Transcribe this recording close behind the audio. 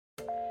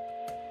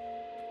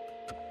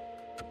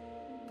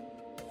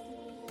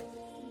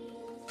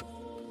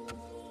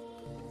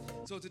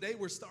So today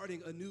we're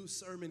starting a new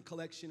sermon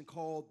collection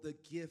called The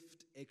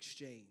Gift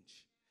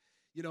Exchange.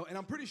 You know, and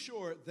I'm pretty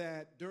sure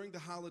that during the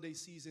holiday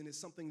season is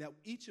something that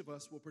each of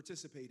us will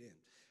participate in,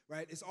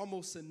 right? It's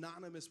almost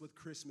synonymous with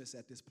Christmas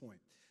at this point.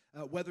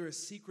 Whether it's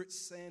secret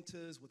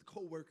Santas with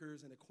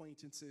coworkers and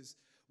acquaintances,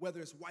 whether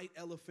it's white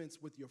elephants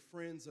with your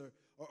friends,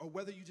 or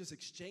whether you just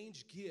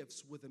exchange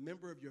gifts with a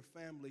member of your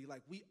family,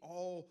 like we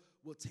all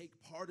will take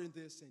part in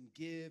this and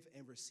give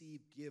and receive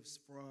gifts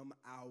from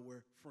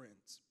our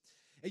friends.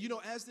 And you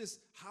know, as this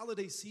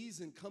holiday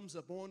season comes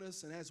up on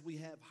us and as we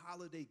have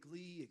holiday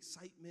glee,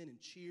 excitement, and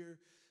cheer,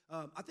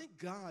 I think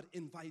God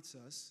invites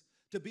us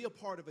to be a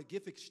part of a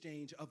gift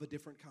exchange of a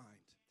different kind.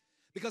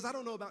 Because I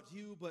don't know about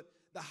you, but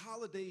the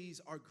holidays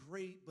are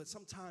great, but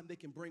sometimes they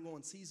can bring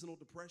on seasonal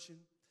depression.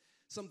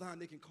 Sometimes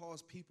they can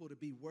cause people to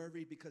be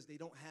worried because they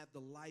don't have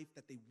the life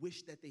that they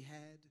wish that they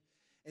had.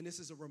 And this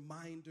is a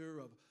reminder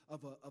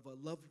of a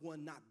loved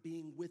one not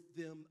being with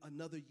them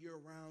another year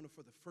around or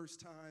for the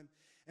first time.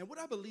 And what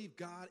I believe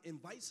God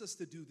invites us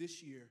to do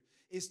this year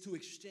is to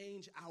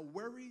exchange our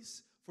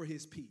worries for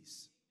his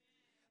peace.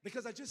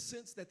 Because I just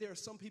sense that there are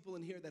some people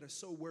in here that are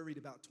so worried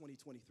about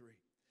 2023.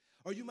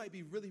 Or you might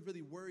be really,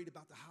 really worried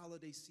about the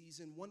holiday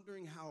season,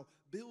 wondering how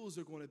bills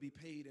are going to be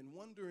paid and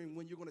wondering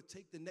when you're going to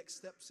take the next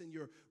steps in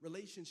your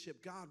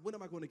relationship. God, when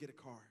am I going to get a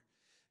car?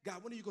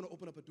 God, when are you going to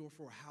open up a door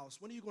for a house?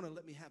 When are you going to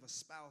let me have a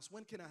spouse?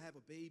 When can I have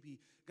a baby?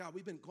 God,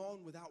 we've been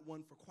gone without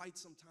one for quite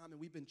some time,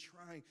 and we've been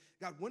trying.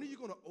 God, when are you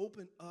going to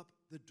open up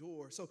the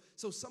door? So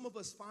some of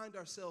us find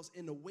ourselves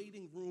in the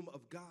waiting room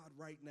of God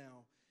right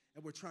now,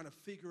 and we're trying to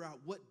figure out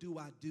what do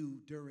I do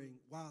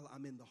while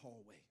I'm in the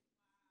hallway.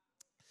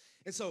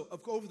 And so,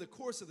 over the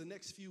course of the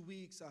next few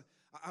weeks,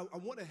 I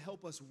want to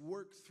help us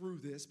work through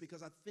this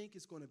because I think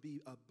it's going to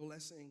be a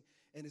blessing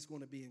and it's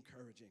going to be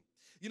encouraging.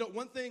 You know,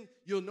 one thing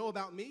you'll know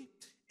about me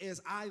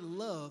is I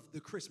love the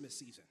Christmas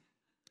season.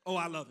 Oh,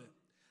 I love it.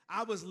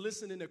 I was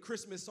listening to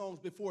Christmas songs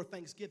before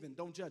Thanksgiving.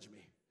 Don't judge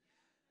me.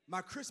 My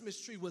Christmas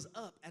tree was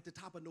up at the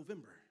top of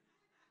November,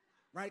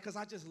 right? Because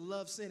I just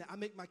love singing it. I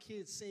make my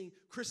kids sing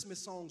Christmas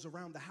songs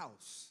around the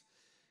house.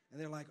 And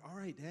they're like, all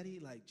right,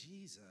 Daddy, like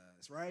Jesus,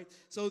 right?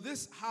 So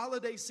this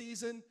holiday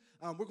season,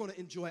 we're going to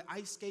enjoy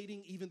ice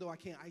skating, even though I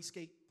can't ice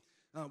skate.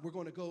 We're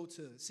going to go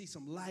to see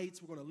some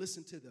lights. We're going to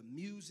listen to the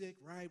music,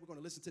 right? We're going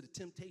to listen to the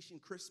Temptation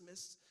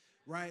Christmas,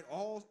 right?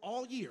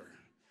 All year,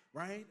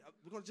 right?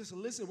 We're going to just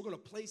listen. We're going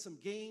to play some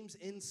games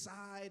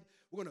inside.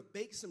 We're going to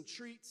bake some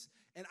treats.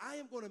 And I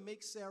am going to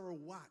make Sarah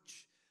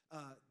watch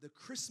the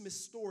Christmas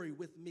Story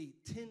with me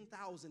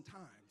 10,000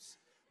 times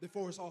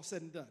before it's all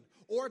said and done.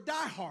 Or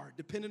Die Hard,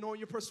 depending on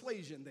your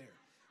persuasion there.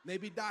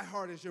 Maybe Die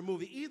Hard is your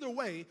movie. Either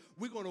way,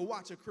 we're going to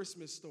watch A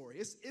Christmas Story.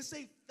 It's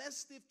a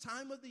festive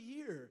time of the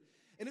year.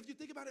 And if you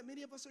think about it,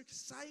 many of us are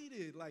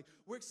excited. Like,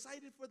 we're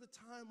excited for the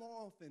time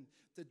off and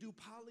to do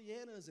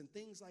Pollyannas and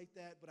things like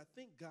that. But I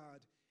think God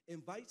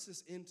invites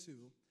us into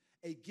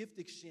a gift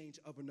exchange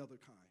of another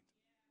kind.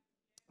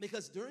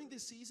 Because during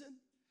this season,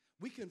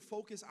 we can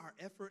focus our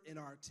effort and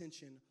our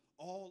attention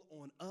all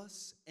on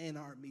us and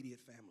our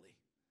immediate family.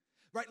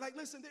 Right? Like,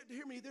 listen,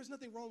 hear me. There's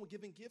nothing wrong with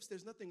giving gifts.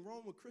 There's nothing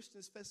wrong with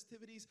Christmas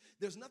festivities.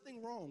 There's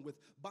nothing wrong with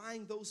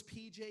buying those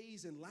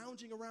PJs and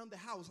lounging around the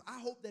house. I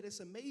hope that it's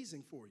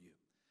amazing for you.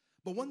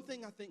 But one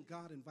thing I think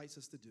God invites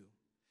us to do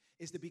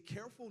is to be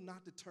careful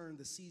not to turn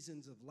the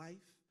seasons of life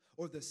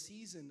or the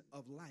season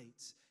of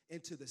lights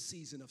into the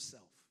season of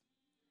self,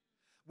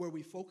 where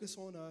we focus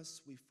on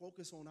us, we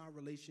focus on our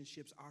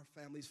relationships, our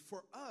families.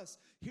 For us,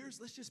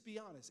 let's just be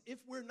honest. If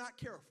we're not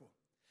careful,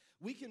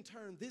 we can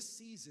turn this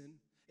season.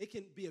 It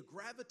can be a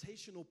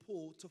gravitational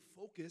pull to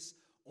focus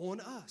on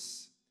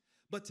us.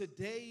 But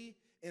today,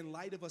 in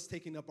light of us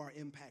taking up our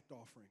impact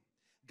offering,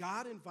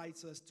 God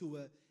invites us to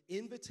an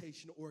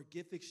invitation or a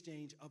gift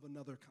exchange of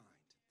another kind.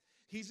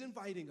 He's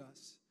inviting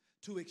us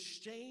to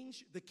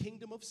exchange the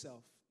kingdom of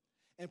self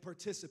and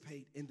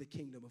participate in the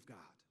kingdom of God.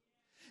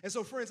 And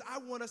so, friends, I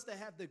want us to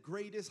have the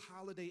greatest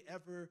holiday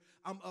ever.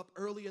 I'm up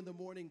early in the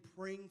morning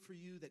praying for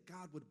you that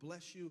God would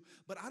bless you.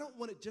 But I don't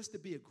want it just to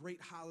be a great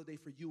holiday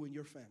for you and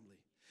your family.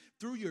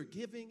 Through your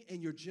giving and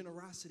your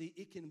generosity,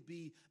 it can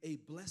be a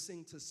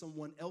blessing to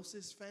someone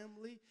else's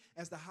family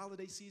as the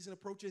holiday season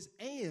approaches,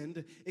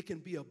 and it can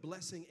be a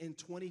blessing in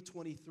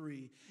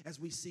 2023 as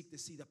we seek to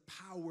see the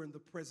power and the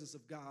presence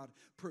of God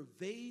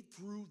pervade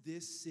through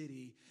this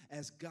city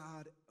as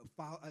God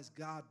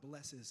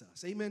blesses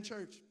us. Amen,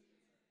 church?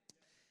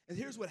 And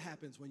here's what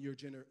happens when you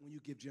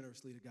give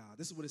generously to God.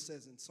 This is what it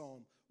says in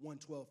Psalm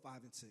 112,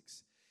 5 and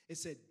 6. It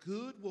said,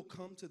 good will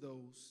come to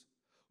those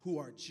who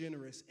are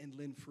generous and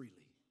lend freely.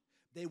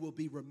 They will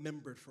be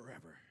remembered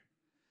forever.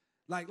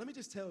 Like, let me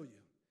just tell you,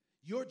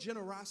 your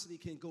generosity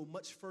can go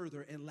much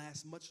further and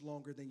last much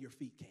longer than your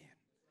feet can.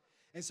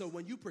 And so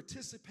when you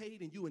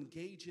participate and you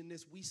engage in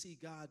this, we see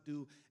God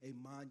do a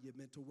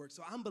monumental work.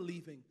 So I'm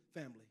believing,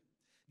 family,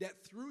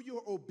 that through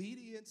your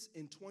obedience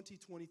in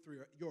 2023,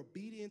 or your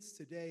obedience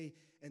today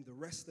and the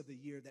rest of the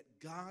year, that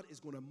God is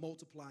going to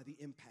multiply the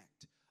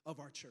impact of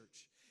our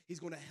church. He's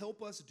going to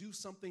help us do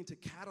something to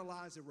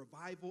catalyze a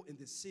revival in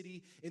this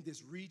city, in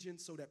this region,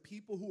 so that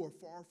people who are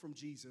far from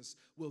Jesus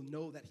will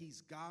know that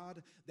he's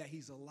God, that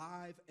he's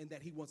alive, and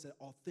that he wants an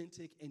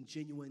authentic and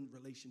genuine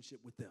relationship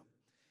with them.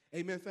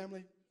 Amen,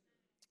 family?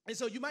 And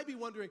so you might be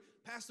wondering,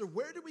 Pastor,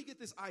 where do we get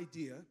this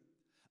idea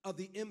of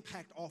the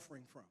impact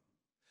offering from?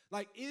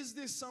 Like, is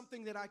this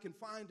something that I can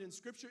find in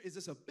Scripture? Is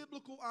this a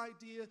biblical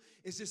idea?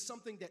 Is this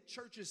something that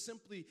churches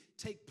simply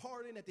take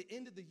part in at the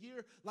end of the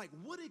year? Like,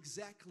 what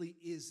exactly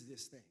is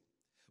this thing?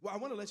 Well, I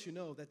want to let you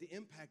know that the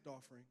impact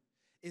offering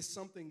is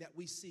something that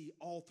we see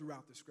all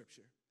throughout the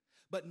Scripture.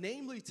 But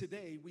namely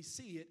today, we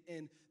see it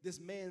in this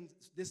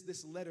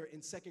letter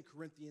in 2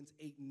 Corinthians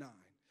 8 and 9.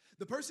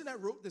 The person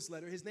that wrote this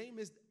letter, his name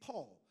is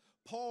Paul.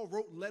 Paul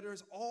wrote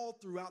letters all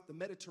throughout the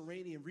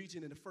Mediterranean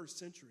region in the first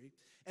century,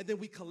 and then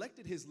we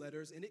collected his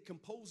letters, and it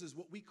composes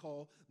what we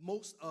call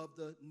most of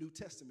the New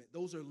Testament.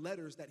 Those are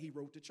letters that he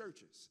wrote to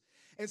churches.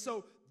 And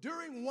so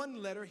during one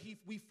letter,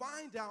 we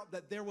find out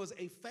that there was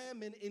a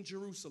famine in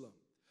Jerusalem.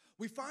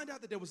 We find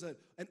out that there was an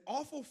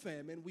awful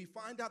famine. We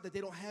find out that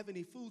they don't have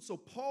any food, so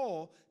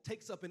Paul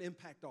takes up an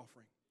impact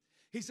offering.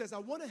 He says, I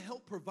want to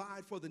help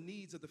provide for the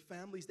needs of the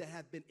families that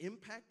have been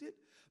impacted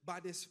by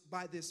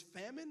this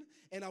famine,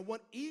 and I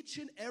want each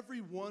and every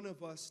one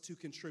of us to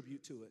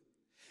contribute to it.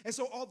 And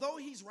so although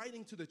he's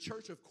writing to the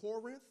church of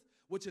Corinth,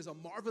 which is a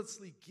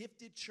marvelously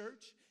gifted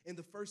church in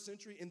the first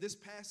century, in this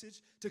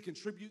passage to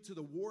contribute to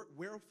the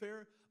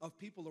welfare of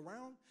people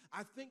around,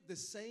 I think the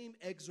same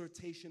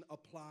exhortation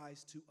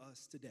applies to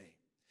us today.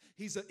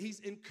 He's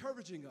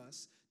encouraging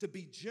us to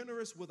be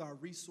generous with our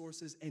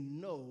resources and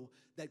know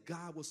that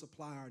God will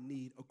supply our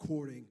need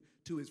according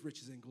to his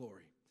riches and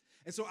glory.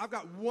 And so I've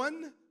got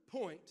one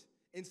point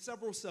and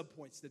several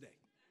subpoints today.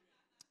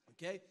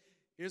 Okay?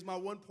 Here's my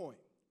one point.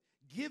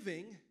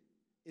 Giving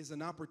is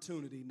an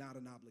opportunity, not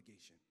an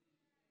obligation.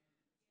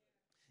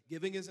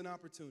 Giving is an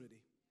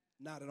opportunity,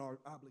 not an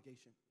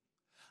obligation.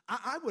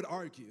 I would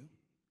argue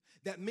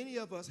that many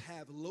of us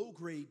have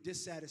low-grade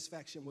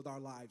dissatisfaction with our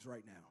lives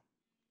right now.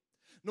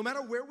 No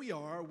matter where we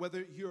are,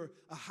 whether you're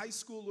a high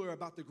schooler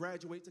about to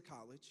graduate to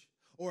college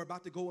or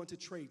about to go into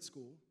trade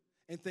school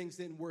and things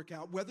didn't work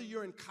out, whether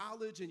you're in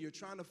college and you're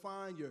trying to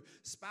find your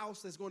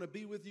spouse that's going to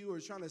be with you or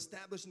trying to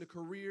establish a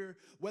career,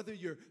 whether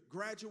you're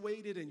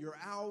graduated and you're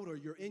out or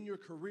you're in your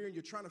career and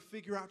you're trying to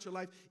figure out your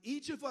life,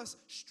 each of us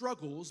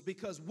struggles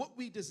because what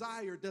we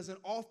desire doesn't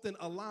often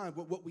align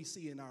with what we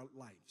see in our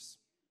lives.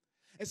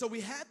 And so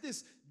we have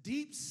this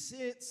deep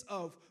sense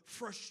of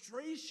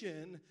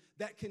frustration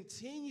that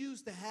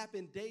continues to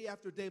happen day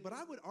after day. But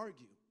I would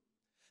argue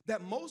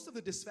that most of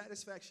the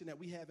dissatisfaction that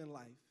we have in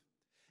life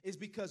is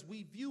because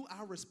we view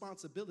our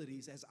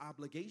responsibilities as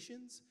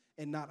obligations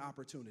and not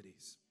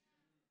opportunities.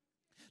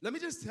 Let me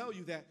just tell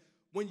you that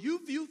when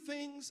you view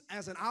things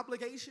as an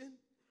obligation,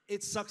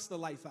 it sucks the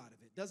life out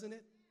of it, doesn't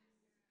it?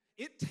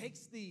 It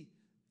takes the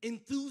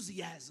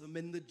enthusiasm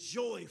and the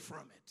joy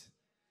from it.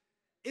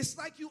 It's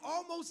like you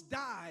almost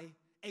die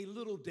a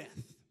little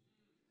death.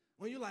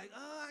 When you're like,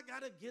 oh, I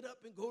got to get up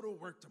and go to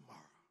work tomorrow.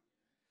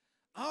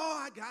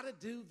 Oh, I got to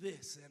do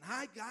this and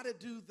I got to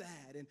do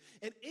that.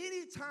 And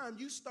anytime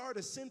you start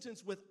a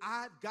sentence with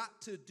I've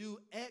got to do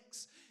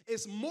X,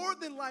 it's more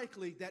than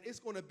likely that it's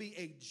going to be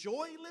a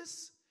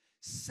joyless,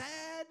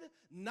 sad,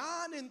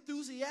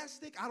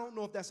 non-enthusiastic, I don't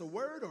know if that's a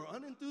word or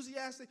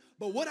unenthusiastic,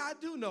 but what I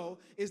do know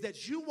is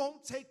that you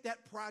won't take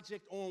that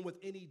project on with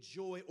any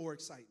joy or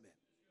excitement.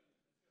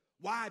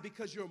 Why?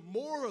 Because you're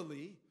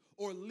morally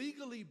or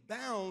legally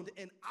bound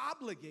and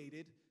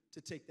obligated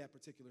to take that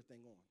particular thing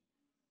on.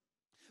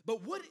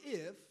 But what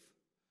if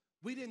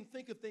we didn't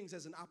think of things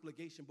as an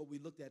obligation, but we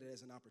looked at it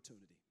as an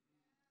opportunity?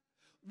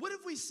 What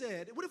if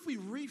we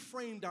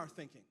reframed our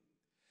thinking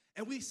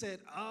and we said,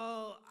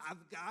 oh, I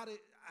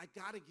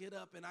got to get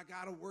up and I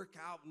got to work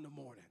out in the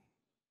morning?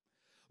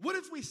 What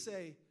if we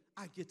say,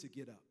 I get to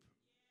get up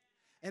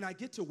and I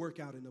get to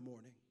work out in the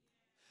morning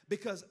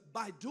because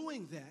by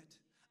doing that,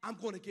 I'm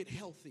going to get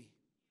healthy.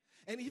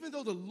 And even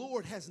though the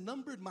Lord has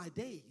numbered my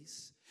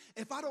days,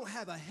 if I don't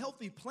have a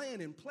healthy plan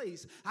in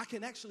place, I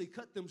can actually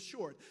cut them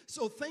short.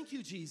 So thank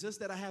you, Jesus,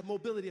 that I have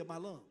mobility of my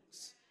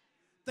lungs.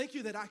 Thank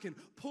you that I can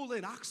pull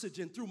in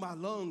oxygen through my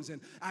lungs and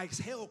I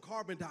exhale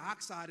carbon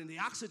dioxide and the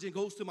oxygen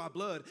goes to my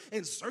blood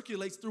and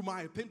circulates through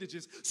my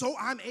appendages. So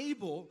I'm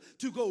able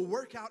to go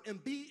work out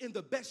and be in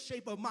the best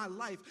shape of my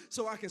life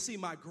so I can see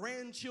my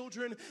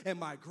grandchildren and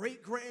my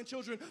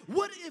great-grandchildren.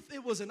 What if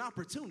it was an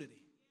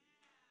opportunity,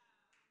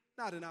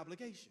 not an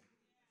obligation?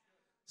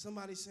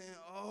 Somebody saying,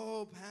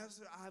 oh,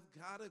 Pastor, I've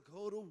got to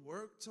go to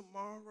work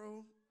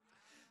tomorrow.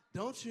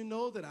 Don't you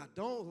know that I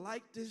don't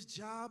like this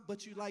job,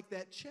 but you like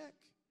that check?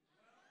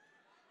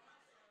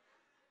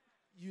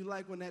 You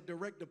like when that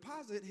direct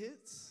deposit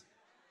hits.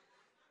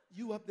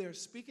 You up there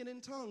speaking in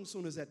tongues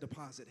soon as that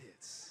deposit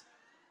hits.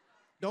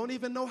 Don't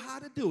even know how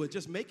to do it,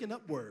 just making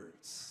up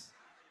words.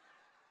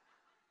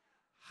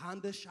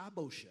 Honda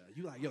Shabosha.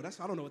 You like, yo,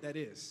 I don't know what that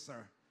is,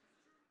 sir.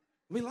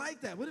 We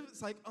like that. What if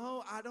it's like,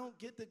 oh, I don't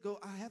get to go,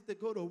 I have to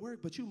go to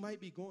work, but you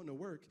might be going to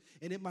work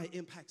and it might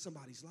impact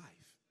somebody's life.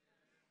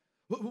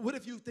 What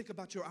if you think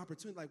about your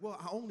opportunity like, well,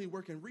 I only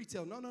work in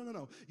retail?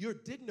 No. You're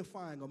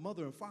dignifying a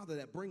mother and father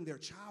that bring their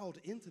child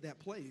into that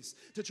place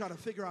to try to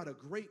figure out a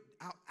great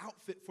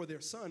outfit for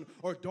their son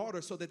or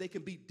daughter so that they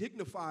can be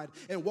dignified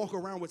and walk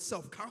around with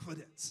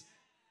self-confidence.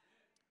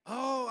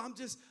 Oh,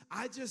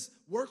 I just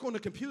work on the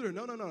computer.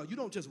 No. You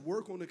don't just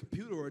work on the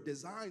computer or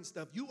design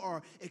stuff. You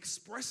are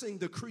expressing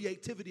the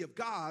creativity of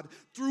God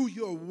through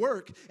your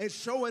work and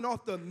showing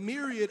off the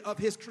myriad of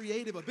his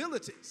creative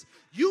abilities.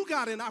 You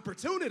got an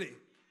opportunity.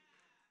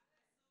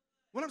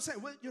 What I'm saying,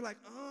 you're like,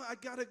 oh, I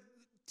got to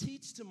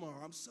teach tomorrow.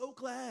 I'm so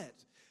glad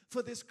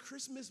for this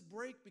Christmas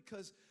break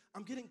because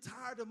I'm getting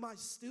tired of my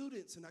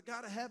students and I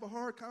got to have a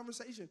hard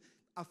conversation.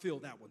 I feel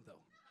that one, though.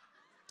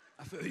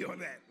 I feel you on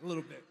that a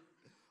little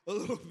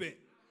bit,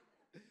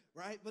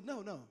 right? But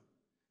no.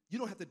 You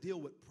don't have to deal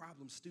with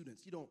problem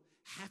students. You don't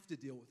have to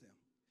deal with them.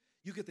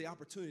 You get the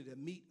opportunity to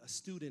meet a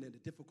student in a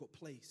difficult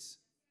place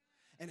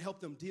and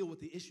help them deal with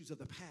the issues of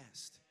the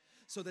past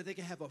so that they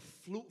can have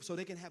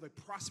a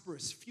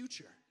prosperous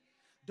future.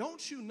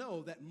 Don't you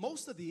know that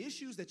most of the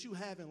issues that you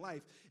have in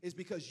life is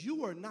because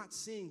you are not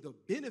seeing the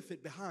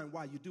benefit behind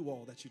why you do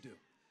all that you do?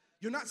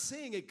 You're not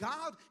seeing it.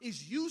 God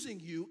is using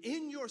you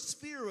in your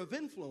sphere of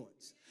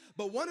influence.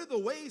 But one of the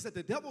ways that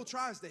the devil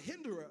tries to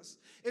hinder us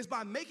is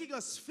by making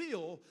us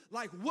feel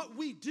like what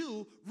we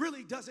do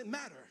really doesn't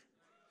matter.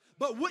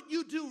 But what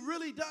you do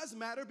really does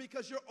matter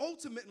because you're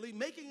ultimately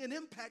making an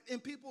impact in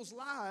people's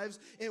lives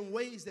in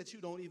ways that you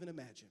don't even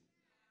imagine.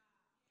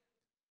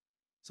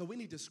 So we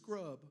need to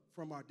scrub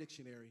from our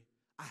dictionary,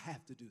 I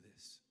have to do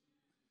this.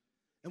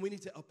 And we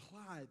need to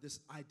apply this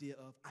idea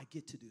of I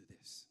get to do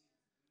this.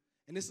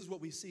 And this is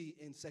what we see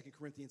in 2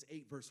 Corinthians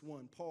 8, verse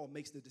 1. Paul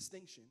makes the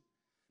distinction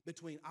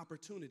between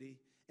opportunity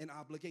and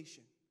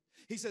obligation.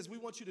 He says, we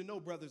want you to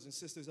know, brothers and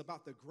sisters,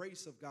 about the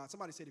grace of God.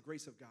 Somebody say the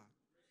grace of God.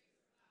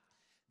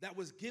 That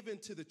was given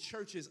to the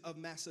churches of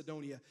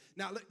Macedonia.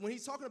 Now, when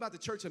he's talking about the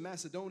church of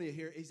Macedonia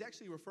here, he's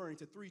actually referring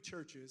to 3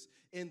 churches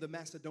in the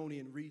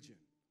Macedonian region,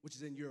 which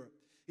is in Europe.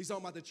 He's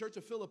talking about the church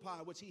of Philippi,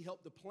 which he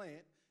helped to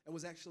plant, and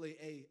was actually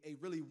a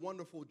really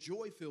wonderful,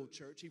 joy-filled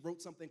church. He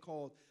wrote something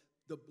called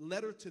the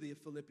letter to the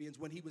Philippians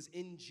when he was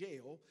in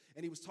jail,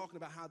 and he was talking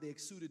about how they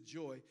exuded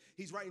joy.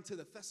 He's writing to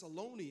the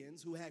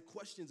Thessalonians who had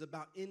questions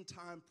about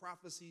end-time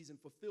prophecies and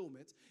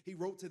fulfillments. He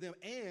wrote to them,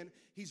 and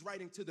he's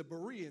writing to the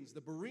Bereans.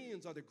 The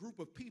Bereans are the group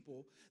of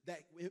people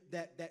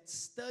that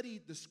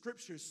studied the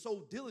scriptures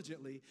so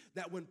diligently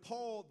that when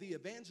Paul the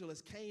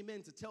evangelist came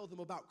in to tell them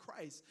about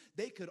Christ,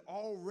 they could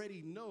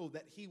already know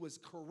that he was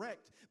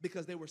correct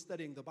because they were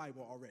studying the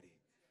Bible already.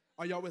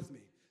 Are y'all with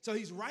me? So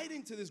he's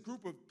writing to this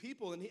group of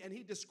people, and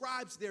he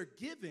describes their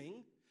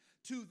giving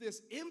to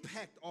this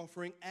impact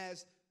offering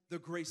as the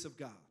grace of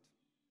God.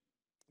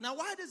 Now,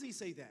 why does he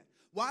say that?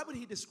 Why would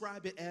he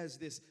describe it as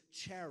this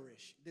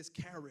charis,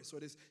 or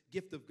this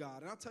gift of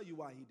God? And I'll tell you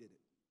why he did it.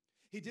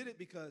 He did it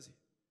because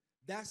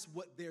that's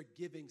what their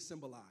giving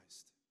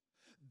symbolized.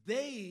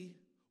 They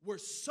were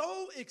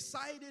so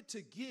excited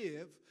to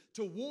give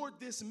toward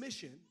this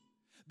mission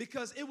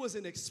because it was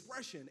an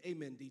expression,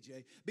 amen,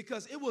 DJ,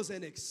 because it was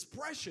an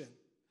expression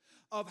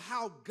of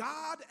how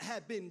God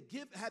had been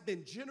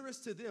generous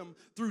to them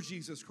through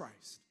Jesus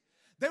Christ.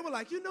 They were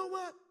like, you know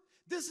what?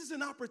 This is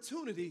an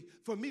opportunity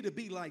for me to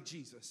be like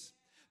Jesus.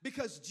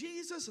 Because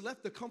Jesus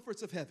left the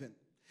comforts of heaven.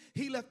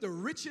 He left the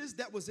riches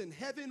that was in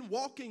heaven,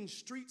 walking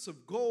streets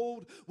of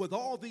gold with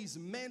all these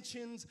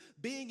mansions,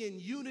 being in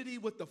unity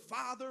with the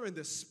Father and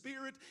the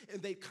Spirit,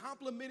 and they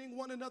complementing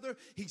one another.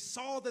 He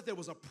saw that there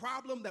was a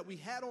problem that we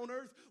had on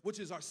earth, which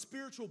is our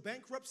spiritual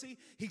bankruptcy.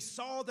 He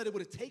saw that it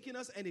would have taken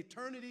us an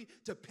eternity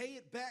to pay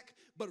it back.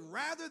 But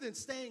rather than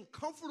staying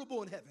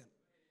comfortable in heaven,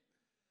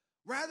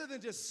 rather than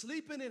just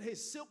sleeping in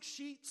his silk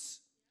sheets,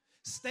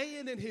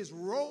 staying in his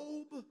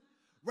robe,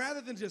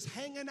 rather than just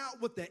hanging out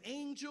with the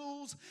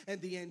angels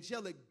and the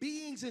angelic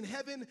beings in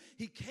heaven,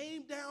 he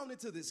came down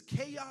into this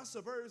chaos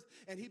of earth,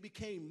 and he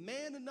became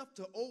man enough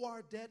to owe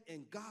our debt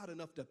and God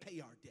enough to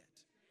pay our debt.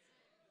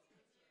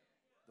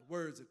 The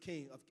words of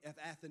King of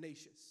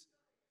Athanasius.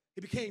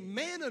 He became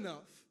man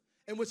enough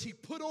in which he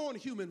put on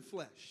human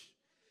flesh.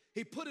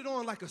 He put it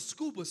on like a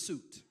scuba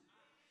suit.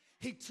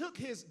 He took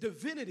his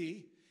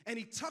divinity and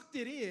he tucked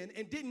it in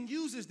and didn't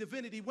use his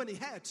divinity when he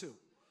had to,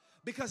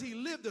 because he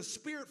lived a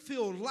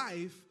spirit-filled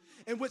life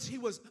in which he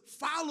was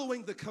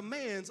following the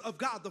commands of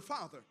God the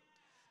Father.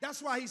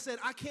 That's why he said,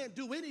 I can't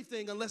do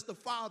anything unless the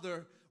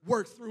Father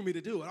works through me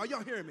to do it. Are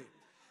y'all hearing me?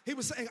 He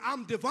was saying,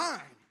 I'm divine.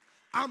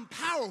 I'm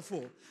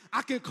powerful.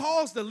 I can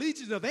cause the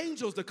legion of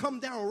angels to come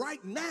down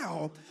right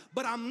now,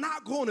 but I'm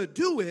not going to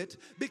do it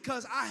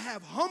because I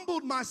have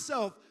humbled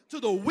myself to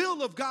the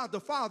will of God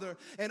the Father,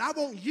 and I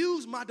won't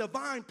use my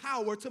divine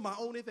power to my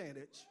own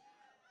advantage.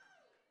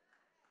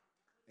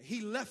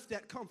 He left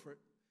that comfort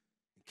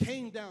and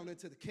came down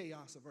into the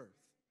chaos of earth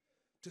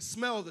to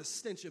smell the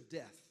stench of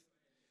death,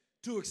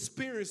 to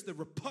experience the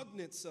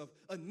repugnance of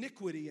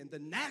iniquity and the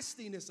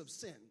nastiness of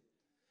sin.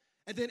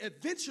 And then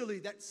eventually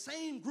that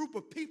same group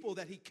of people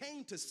that he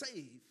came to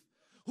save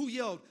who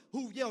yelled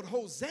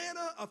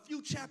Hosanna a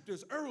few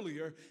chapters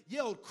earlier,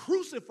 yelled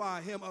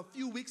crucify him a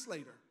few weeks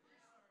later.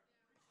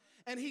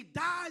 And he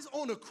dies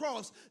on the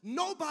cross.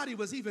 Nobody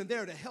was even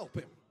there to help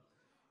him.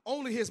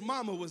 Only his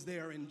mama was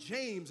there, and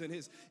James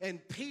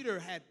and Peter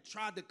had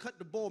tried to cut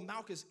the boy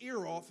Malchus'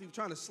 ear off. He was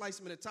trying to slice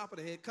him in the top of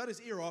the head, cut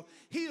his ear off.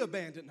 He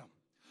abandoned him.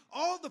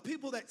 All the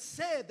people that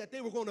said that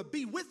they were going to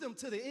be with him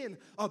to the end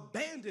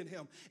abandoned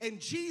him. And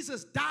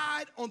Jesus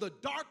died on the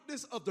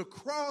darkness of the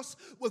cross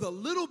with a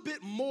little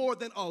bit more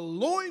than a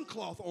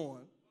loincloth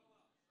on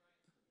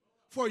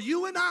for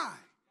you and I.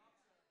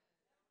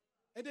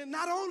 And then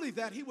not only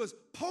that, he was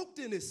poked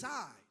in his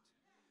side.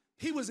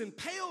 He was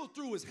impaled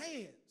through his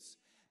hands.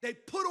 They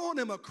put on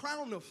him a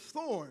crown of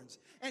thorns,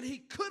 and he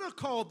could have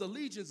called the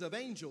legions of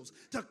angels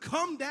to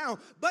come down,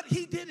 but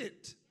he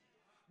didn't,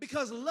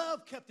 because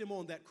love kept him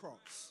on that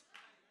cross.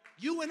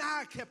 You and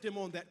I kept him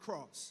on that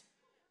cross.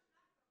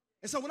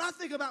 And so when I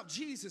think about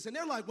Jesus, and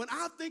they're like, when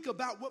I think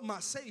about what my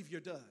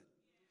Savior did,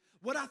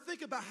 when I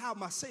think about how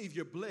my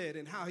Savior bled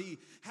and how he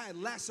had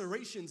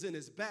lacerations in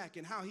his back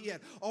and how he had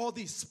all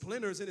these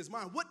splinters in his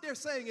mind, what they're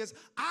saying is,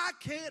 I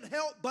can't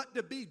help but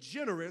to be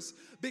generous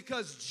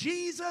because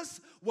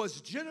Jesus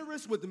was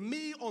generous with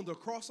me on the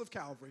cross of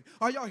Calvary.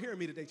 Are y'all hearing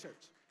me today,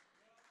 church?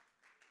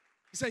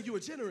 He's saying you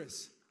were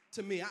generous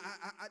to me.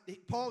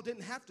 Paul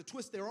didn't have to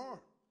twist their arm.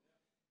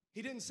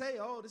 He didn't say,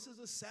 oh, this is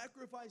a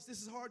sacrifice.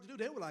 This is hard to do.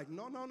 They were like,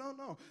 no.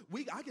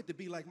 I get to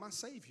be like my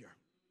Savior,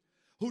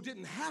 who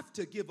didn't have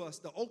to give us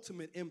the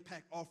ultimate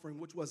impact offering,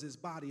 which was his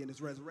body and his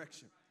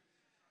resurrection.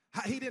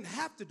 He didn't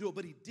have to do it,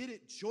 but he did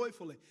it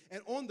joyfully.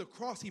 And on the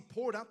cross, he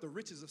poured out the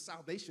riches of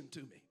salvation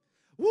to me.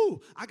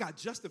 Woo, I got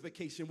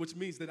justification, which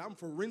means that I'm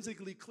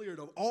forensically cleared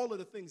of all of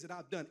the things that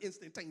I've done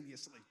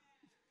instantaneously.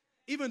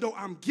 Even though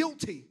I'm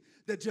guilty,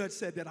 the judge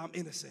said that I'm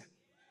innocent.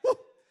 Woo.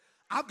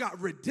 I've got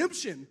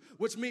redemption,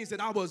 which means that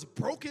I was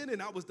broken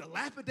and I was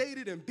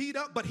dilapidated and beat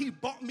up, but he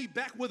bought me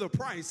back with a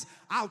price.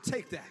 I'll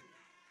take that.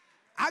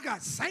 I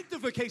got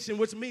sanctification,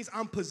 which means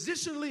I'm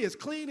positionally as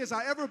clean as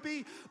I ever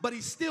be, but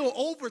he's still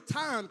over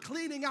time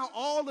cleaning out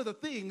all of the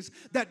things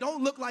that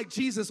don't look like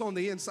Jesus on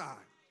the inside.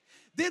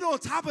 Then on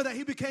top of that,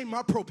 he became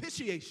my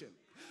propitiation,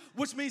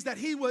 which means that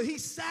he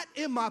sat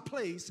in my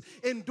place,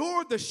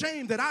 endured the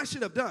shame that I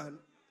should have done,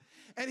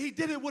 and he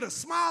did it with a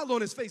smile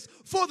on his face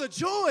for the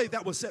joy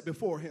that was set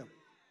before him.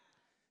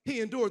 He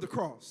endured the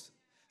cross.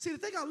 See, the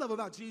thing I love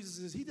about Jesus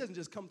is he doesn't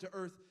just come to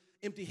earth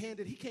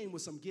empty-handed. He came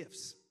with some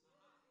gifts.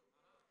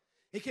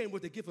 He came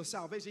with the gift of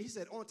salvation. He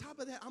said, on top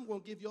of that, I'm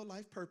going to give your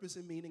life purpose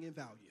and meaning and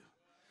value.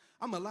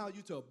 I'm going to allow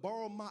you to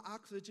borrow my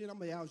oxygen. I'm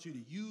going to allow you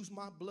to use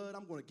my blood.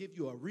 I'm going to give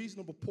you a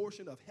reasonable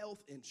portion of health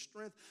and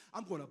strength.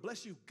 I'm going to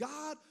bless you.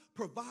 God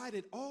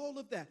provided all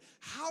of that.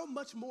 How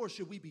much more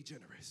should we be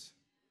generous?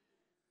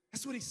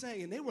 That's what he's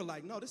saying. And they were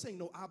like, no, this ain't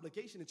no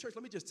obligation in church.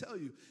 Let me just tell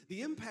you,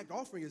 the impact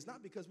offering is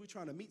not because we're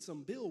trying to meet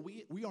some bill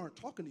we aren't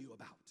talking to you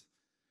about.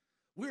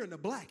 We're in the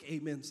black,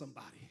 amen,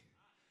 somebody.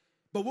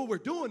 But what we're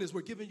doing is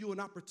we're giving you an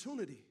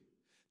opportunity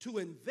to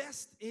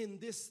invest in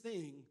this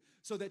thing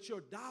so that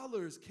your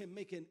dollars can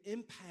make an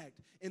impact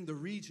in the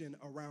region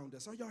around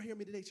us. Are y'all hearing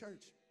me today,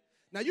 church?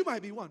 Now, you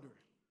might be wondering,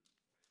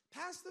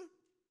 Pastor,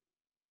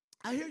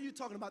 I hear you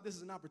talking about this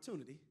as an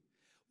opportunity.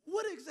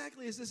 What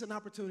exactly is this an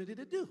opportunity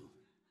to do?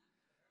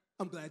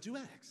 I'm glad you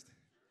asked.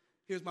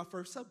 Here's my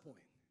first subpoint.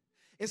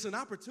 It's an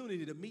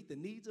opportunity to meet the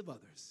needs of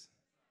others.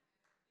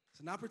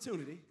 It's an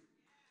opportunity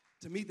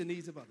to meet the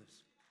needs of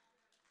others.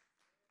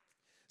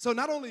 So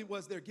not only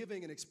was there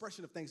giving an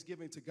expression of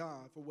thanksgiving to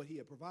God for what he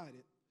had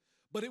provided,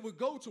 but it would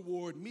go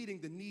toward meeting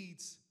the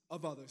needs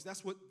of others.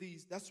 That's what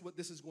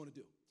this is going to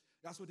do.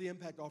 That's what the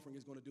impact offering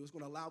is going to do. It's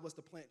going to allow us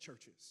to plant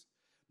churches.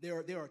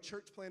 There are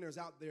church planters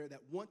out there that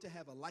want to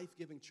have a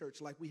life-giving church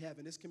like we have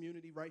in this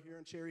community right here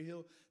in Cherry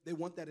Hill. They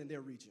want that in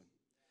their region.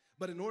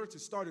 But in order to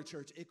start a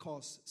church, it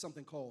costs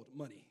something called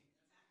money,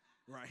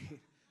 right?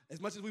 As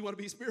much as we want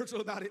to be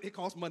spiritual about it, it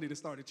costs money to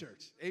start a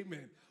church.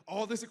 Amen.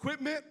 All this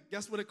equipment,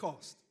 guess what it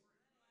costs?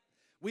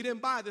 We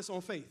didn't buy this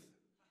on faith.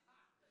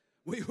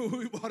 We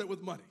bought it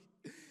with money.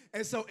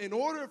 And so in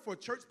order for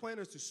church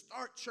planters to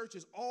start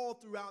churches all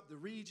throughout the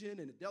region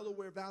and the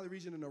Delaware Valley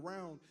region and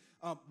around,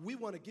 we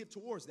want to give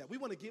towards that. We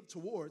want to give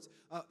towards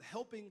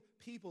helping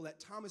people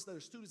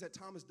students at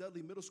Thomas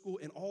Dudley Middle School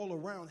and all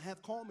around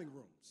have calming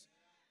rooms.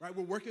 Right?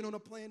 We're working on a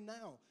plan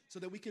now so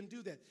that we can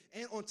do that.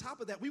 And on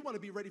top of that, we want to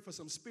be ready for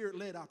some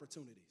spirit-led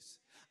opportunities.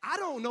 I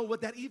don't know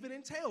what that even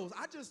entails.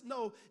 I just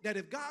know that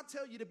if God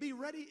tells you to be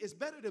ready, it's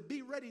better to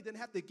be ready than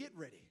have to get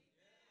ready.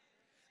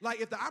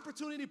 Like if the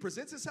opportunity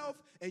presents itself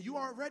and you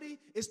aren't ready,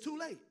 it's too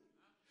late.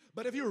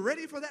 But if you're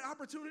ready for that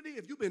opportunity,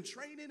 if you've been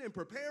training and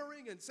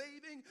preparing and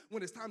saving,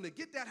 when it's time to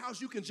get that house,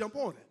 you can jump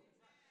on it.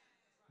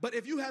 But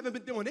if you haven't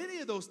been doing any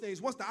of those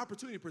things, once the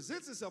opportunity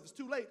presents itself, it's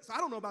too late. So I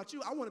don't know about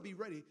you. I want to be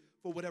ready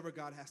for whatever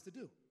God has to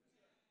do.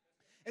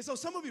 And so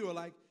some of you are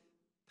like,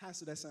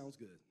 Pastor, that sounds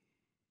good.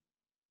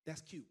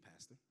 That's cute,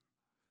 Pastor.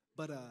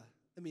 But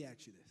let me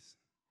ask you this.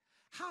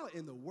 How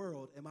in the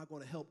world am I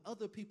going to help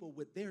other people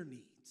with their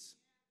needs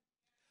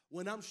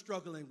when I'm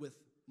struggling with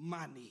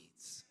my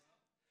needs?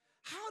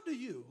 How do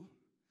you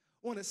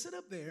want to sit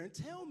up there and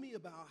tell me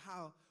about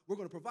how we're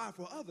going to provide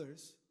for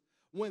others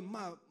when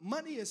my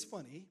money is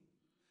funny,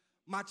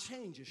 my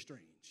change is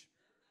strange?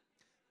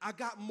 I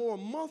got more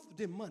month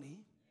than money,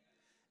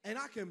 and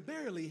I can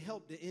barely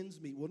help the ends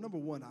meet. Well, number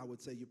one, I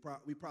would say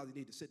we probably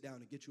need to sit down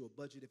and get you a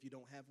budget if you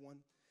don't have one.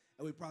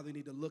 And we probably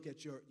need to look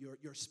at your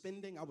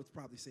spending. I would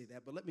probably say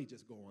that, but let me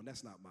just go on.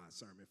 That's not my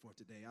sermon for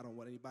today. I don't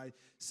want anybody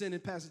sending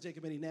Pastor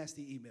Jacob any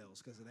nasty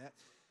emails because of that.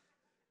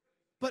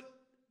 But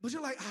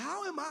you're like,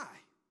 how am I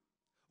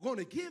going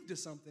to give to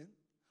something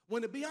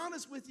when, to be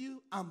honest with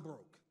you, I'm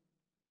broke?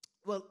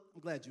 Well,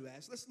 I'm glad you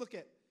asked. Let's look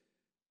at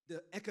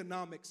the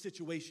economic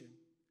situation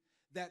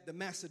that the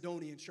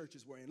Macedonian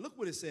churches were in. Look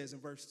what it says in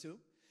verse 2.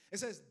 It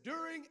says,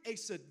 during a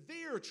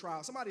severe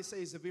trial, somebody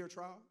say severe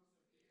trial,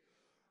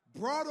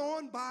 brought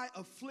on by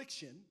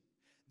affliction,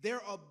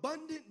 their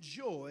abundant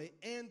joy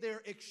and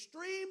their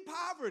extreme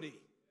poverty,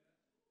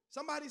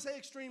 somebody say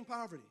extreme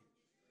poverty,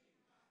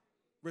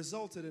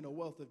 resulted in a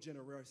wealth of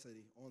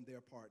generosity on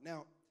their part.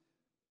 Now,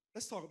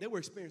 let's talk. They were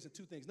experiencing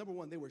two things. Number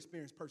one, they were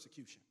experiencing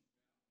persecution.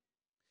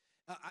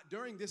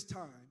 During this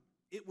time,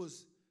 it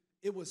was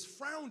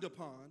frowned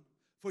upon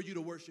for you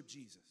to worship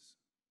Jesus.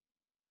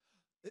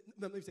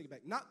 Let me take it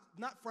back.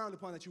 Not frowned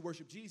upon that you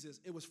worship Jesus.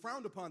 It was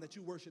frowned upon that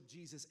you worship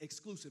Jesus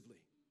exclusively.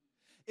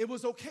 It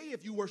was okay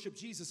if you worship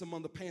Jesus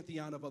among the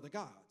pantheon of other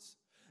gods.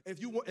 If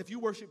you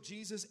worship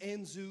Jesus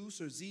and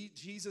Zeus or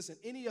Jesus and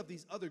any of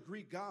these other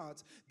Greek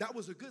gods, that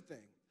was a good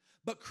thing.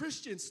 But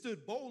Christians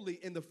stood boldly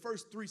in the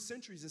first 3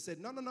 centuries and said,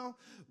 no,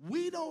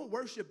 we don't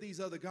worship these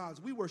other gods.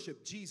 We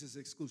worship Jesus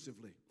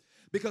exclusively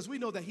because we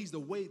know that he's the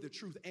way, the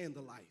truth, and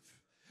the life.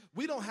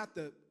 We don't have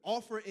to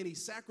offer any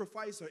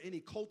sacrifice or any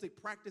cultic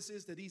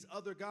practices to these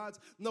other gods.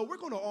 No, we're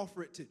going to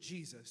offer it to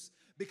Jesus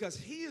because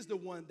he is the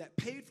one that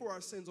paid for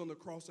our sins on the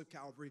cross of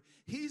Calvary.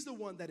 He's the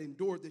one that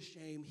endured the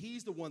shame.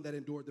 He's the one that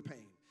endured the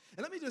pain.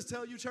 And let me just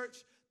tell you,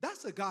 church,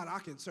 that's a God I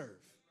can serve.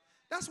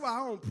 That's why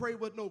I don't pray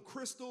with no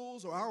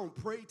crystals or I don't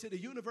pray to the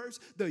universe.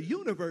 The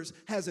universe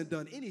hasn't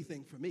done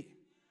anything for me.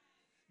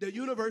 The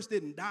universe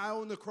didn't die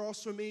on the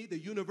cross for me. The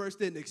universe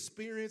didn't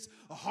experience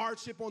a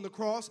hardship on the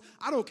cross.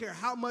 I don't care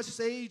how much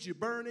sage you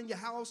burn in your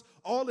house.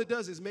 All it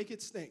does is make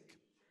it stink.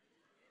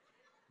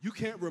 You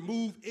can't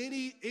remove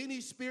any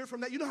spirit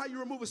from that. You know how you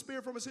remove a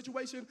spirit from a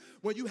situation?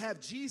 When you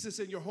have Jesus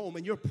in your home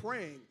and you're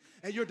praying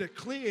and you're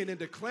declaring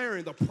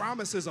the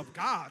promises of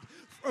God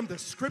from the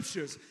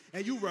scriptures,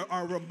 and you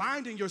are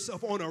reminding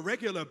yourself on a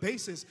regular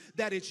basis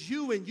that it's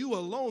you and you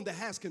alone that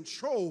has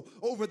control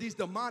over these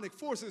demonic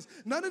forces.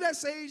 None of that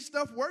sage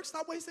stuff works.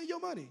 Stop wasting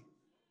your money.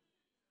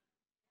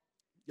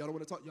 Y'all don't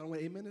want to talk? Y'all don't want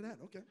to amen to that?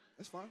 Okay,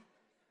 that's fine.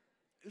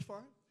 It's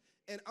fine.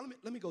 And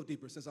let me go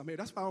deeper since I'm here.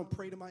 That's why I don't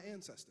pray to my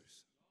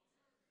ancestors.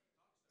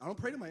 I don't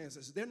pray to my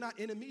ancestors. They're not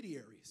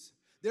intermediaries.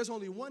 There's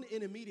only one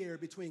intermediary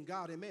between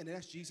God and man, and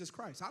that's Jesus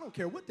Christ. I don't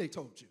care what they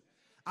told you.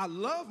 I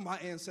love my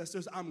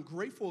ancestors. I'm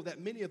grateful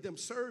that many of them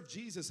serve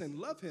Jesus and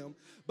love him,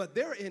 but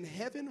they're in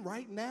heaven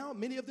right now,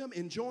 many of them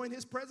enjoying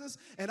his presence,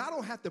 and I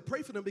don't have to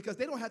pray for them because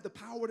they don't have the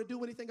power to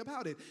do anything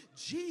about it.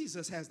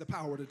 Jesus has the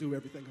power to do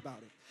everything about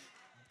it.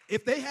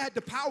 If they had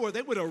the power,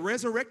 they would have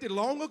resurrected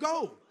long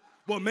ago.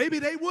 Well, maybe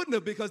they wouldn't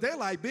have because they're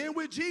like, being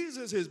with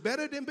Jesus is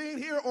better than being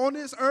here on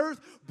this earth,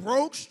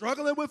 broke,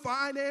 struggling with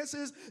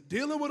finances,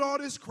 dealing with all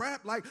this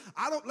crap.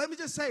 Let me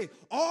just say,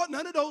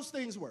 none of those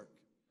things work.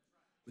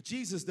 But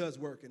Jesus does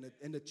work,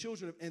 and the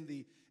children and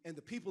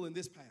the people in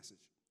this passage,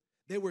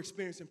 they were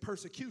experiencing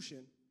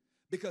persecution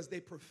because they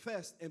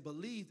professed and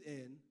believed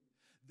in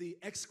the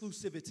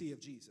exclusivity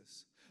of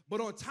Jesus.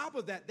 But on top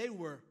of that, they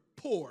were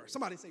poor.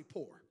 Somebody say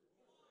poor.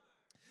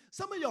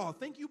 Some of y'all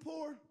think you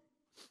poor.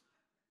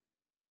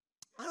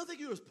 I don't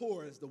think you're as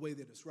poor as the way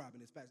they're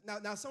describing this passage.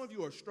 Now, some of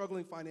you are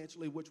struggling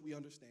financially, which we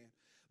understand.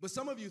 But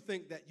some of you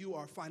think that you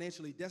are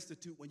financially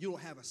destitute when you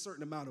don't have a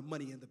certain amount of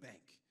money in the bank.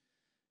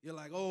 You're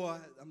like,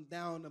 I'm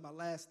down to my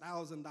last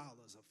 $1,000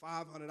 or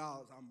 $500.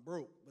 I'm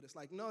broke. But it's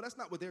like, no, that's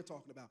not what they're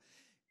talking about.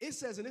 It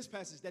says in this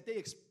passage that they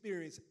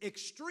experience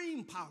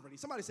extreme poverty.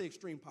 Somebody say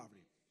extreme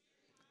poverty.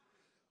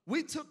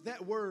 We took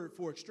that word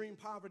for extreme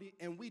poverty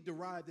and we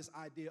derived this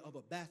idea of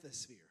a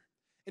bathysphere.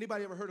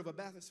 Anybody ever heard of a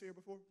bathysphere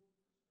before?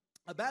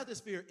 A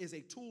bathysphere is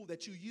a tool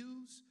that you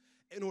use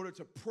in order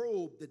to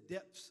probe the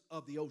depths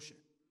of the ocean.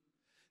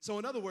 So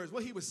in other words,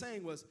 what he was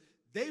saying was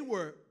they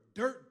were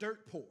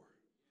dirt poor.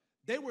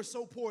 They were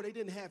so poor they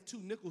didn't have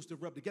 2 nickels to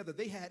rub together.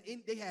 They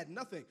had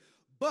nothing,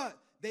 but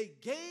they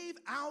gave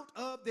out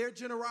of their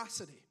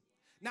generosity.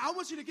 Now, I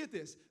want you to get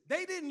this.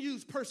 They didn't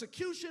use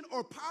persecution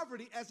or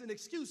poverty as an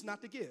excuse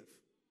not to give.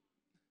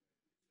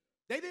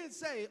 They didn't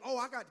say,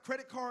 I got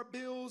credit card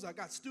bills, I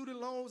got student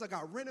loans, I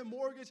got rent and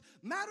mortgage.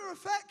 Matter of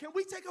fact, can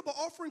we take up an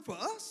offering for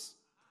us?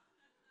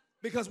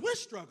 Because we're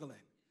struggling.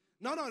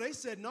 No, they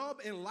said, no,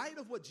 in light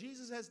of what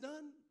Jesus has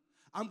done,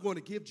 I'm going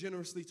to give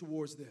generously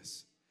towards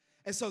this.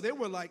 And so they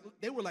were like,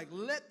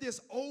 let this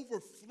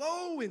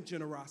overflow in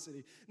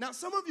generosity. Now,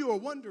 some of you are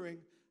wondering,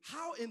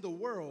 how in the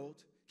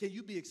world can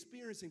you be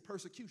experiencing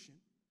persecution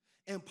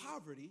and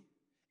poverty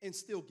and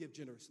still give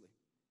generously?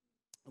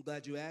 I'm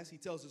glad you asked. He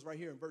tells us right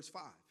here in verse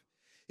 5.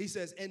 He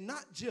says, and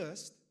not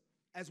just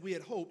as we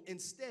had hoped,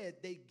 instead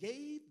they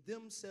gave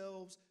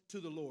themselves to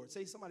the Lord.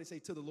 Somebody say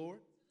to the Lord.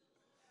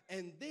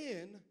 And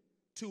then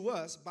to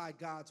us by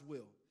God's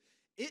will.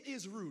 It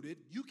is rooted.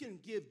 You can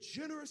give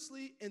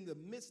generously in the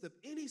midst of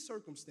any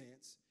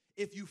circumstance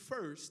if you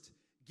first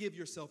give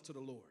yourself to the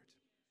Lord.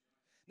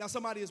 Now,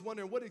 somebody is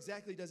wondering, what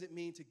exactly does it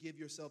mean to give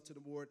yourself to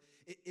the Lord?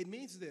 It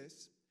means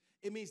this.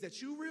 It means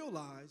that you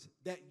realize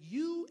that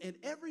you and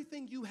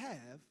everything you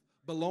have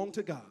belong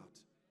to God.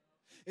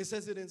 It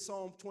says it in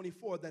Psalm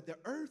 24 that the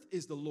earth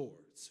is the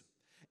Lord's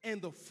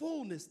and the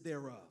fullness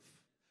thereof,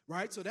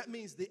 right? So that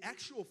means the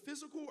actual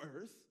physical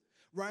earth,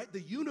 right?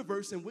 The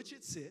universe in which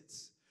it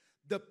sits,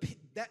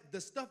 the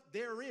stuff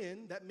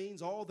therein, that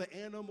means all the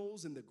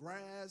animals and the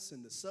grass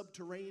and the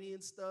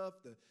subterranean stuff,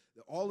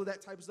 all of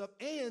that type of stuff,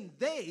 and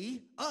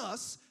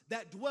us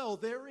that dwell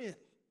therein.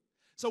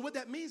 So what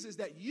that means is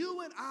that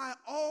you and I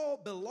all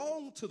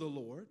belong to the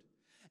Lord,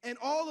 and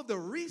all of the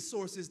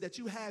resources that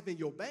you have in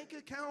your bank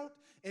account,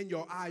 in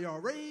your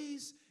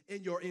IRAs,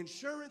 in your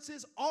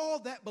insurances, all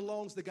that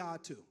belongs to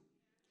God too.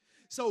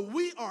 So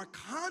we are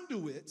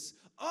conduits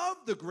of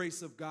the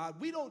grace of God.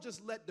 We don't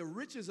just let the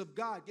riches of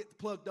God get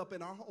plugged up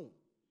in our home.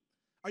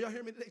 Are y'all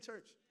hearing me today,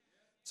 church?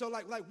 So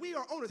like we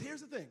are owners.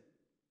 Here's the thing.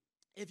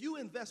 If you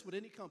invest with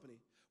any company,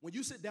 when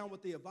you sit down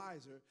with the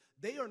advisor,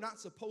 they are not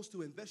supposed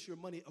to invest your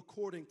money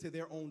according to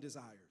their own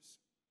desires.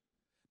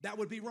 That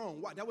would be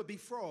wrong. Why? That would be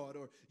fraud,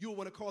 or you would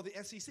want to call the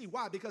SEC.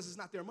 Why? Because it's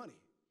not their money.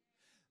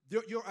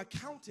 Your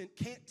accountant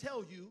can't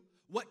tell you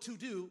what to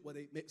do. Well,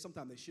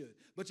 sometimes they should.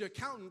 But your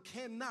accountant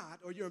cannot,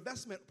 or your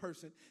investment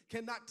person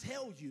cannot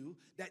tell you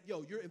that,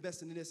 you're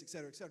investing in this, et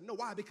cetera, et cetera. No,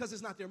 why? Because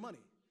it's not their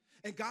money.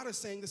 And God is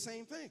saying the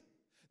same thing.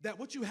 That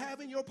what you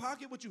have in your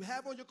pocket, what you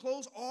have on your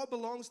clothes, all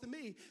belongs to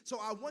me. So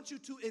I want you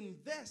to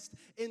invest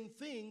in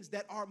things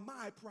that are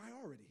my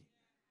priority.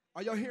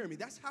 Are y'all hearing me?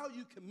 That's how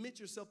you commit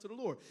yourself to the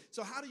Lord.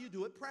 So how do you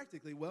do it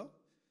practically? Well,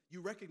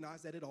 you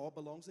recognize that it all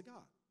belongs to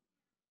God.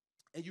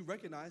 And you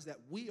recognize that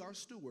we are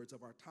stewards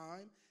of our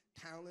time,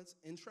 talents,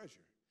 and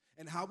treasure.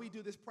 And how we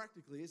do this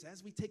practically is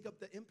as we take up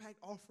the impact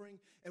offering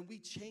and we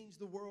change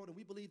the world, and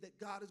we believe that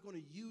God is going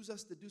to use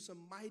us to do some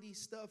mighty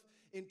stuff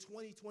in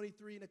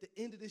 2023. And at the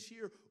end of this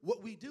year,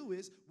 what we do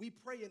is we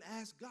pray and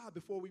ask God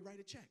before we write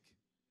a check.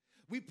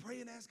 We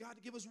pray and ask God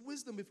to give us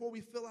wisdom before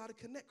we fill out a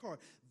connect card.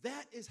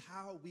 That is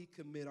how we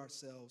commit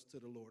ourselves to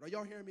the Lord. Are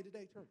y'all hearing me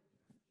today, church?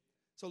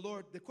 So,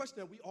 Lord, the question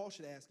that we all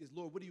should ask is,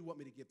 Lord, what do you want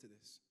me to give to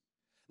this?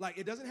 Like,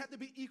 it doesn't have to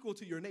be equal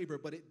to your neighbor,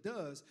 but it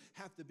does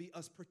have to be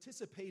us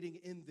participating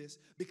in this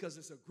because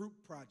it's a group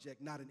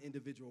project, not an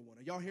individual one.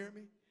 Are y'all hearing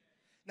me?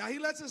 Now, he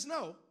lets us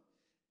know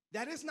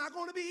that it's not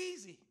going to be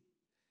easy,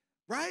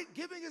 right?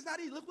 Giving is not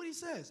easy. Look what he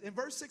says in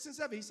verse 6 and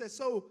 7. He says,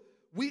 so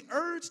we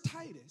urge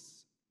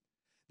Titus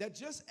that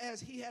just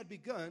as he had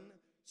begun,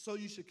 so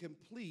you should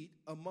complete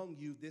among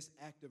you this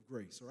act of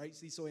grace, all right?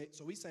 See, so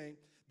he's saying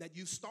that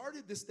you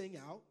started this thing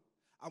out.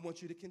 I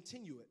want you to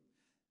continue it.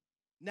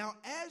 Now,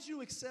 as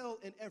you excel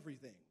in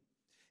everything,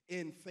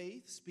 in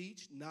faith,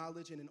 speech,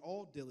 knowledge, and in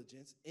all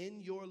diligence, in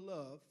your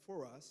love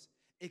for us,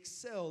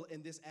 excel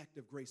in this act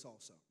of grace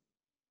also.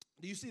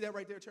 Do you see that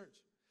right there, church?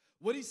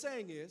 What he's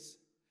saying is,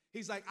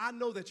 he's like, I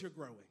know that you're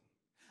growing.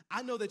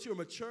 I know that you're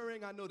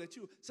maturing. I know that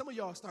some of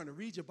y'all are starting to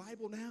read your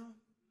Bible now.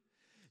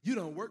 You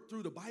done worked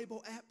through the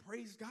Bible app,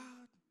 praise God.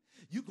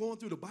 You going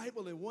through the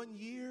Bible in 1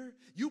 year.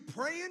 You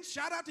praying,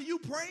 shout out to you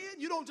praying.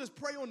 You don't just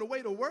pray on the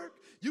way to work.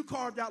 You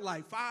carved out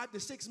like 5 to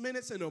 6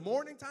 minutes in the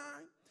morning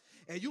time,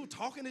 and you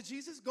talking to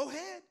Jesus. Go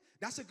ahead.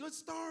 That's a good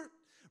start,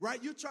 right?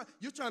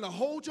 You're trying to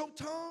hold your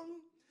tongue,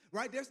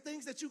 right? There's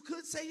things that you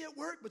could say at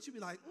work, but you be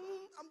like,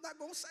 I'm not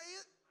going to say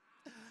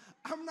it.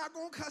 I'm not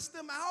going to cuss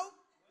them out.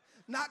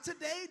 Not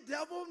today,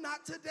 devil,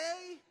 not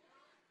today.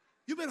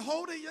 You've been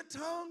holding your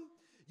tongue.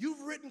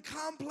 You've written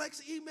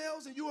complex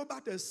emails and you were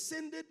about to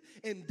send it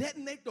and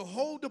detonate the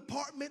whole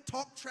department,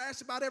 talk trash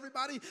about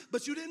everybody,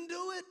 but you didn't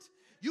do it.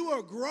 You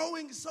are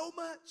growing so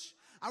much.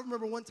 I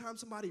remember one time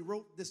somebody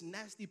wrote this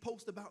nasty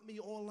post about me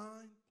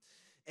online,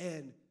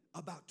 and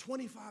about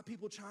 25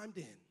 people chimed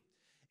in.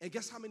 And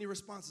guess how many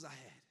responses I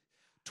had?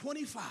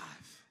 25.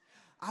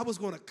 I was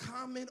going to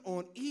comment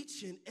on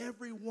each and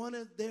every one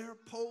of their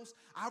posts.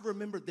 I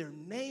remembered their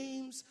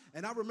names,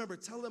 and I remember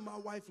telling my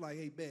wife, like,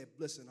 hey, babe,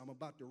 listen, I'm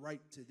about to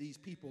write to these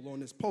people on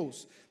this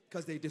post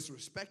because they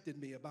disrespected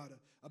me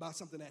about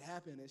something that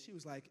happened. And she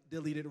was like,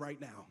 delete it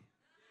right now.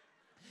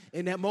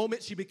 In that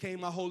moment, she became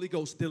my Holy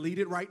Ghost. Delete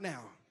it right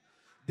now.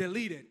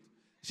 Delete it.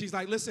 She's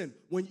like, listen,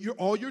 when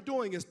all you're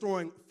doing is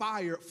throwing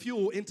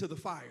fuel into the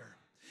fire.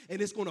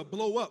 And it's going to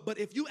blow up. But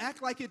if you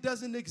act like it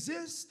doesn't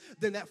exist,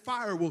 then that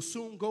fire will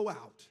soon go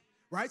out,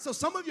 right? So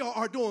some of y'all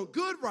are doing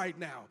good right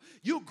now.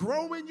 You're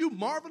growing. You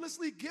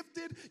marvelously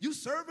gifted. You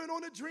serving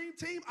on a dream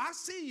team. I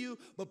see you.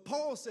 But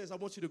Paul says, I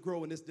want you to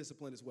grow in this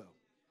discipline as well.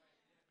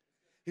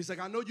 He's like,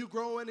 I know you're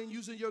growing and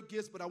using your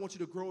gifts, but I want you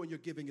to grow in your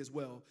giving as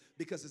well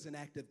because it's an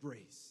act of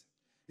grace.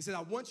 He said,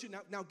 I want you,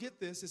 now get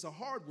this. It's a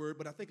hard word,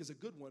 but I think it's a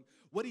good one.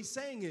 What he's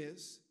saying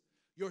is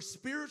your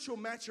spiritual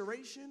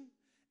maturation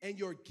and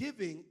your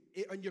giving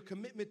and your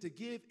commitment to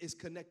give is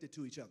connected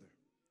to each other.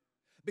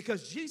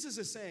 Because Jesus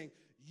is saying,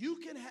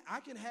 I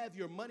can have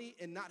your money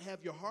and not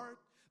have your heart,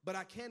 but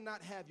I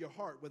cannot have your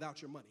heart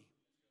without your money.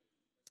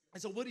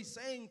 And so what he's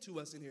saying to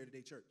us in here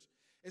today, church,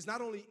 is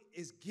not only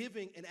is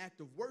giving an act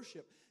of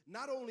worship,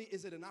 not only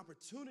is it an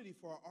opportunity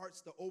for our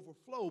hearts to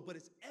overflow, but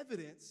it's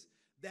evidence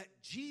that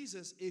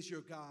Jesus is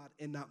your God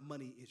and not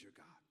money is your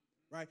God,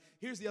 right?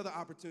 Here's the other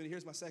opportunity.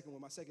 Here's my second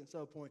one, my second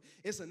sub point.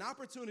 It's an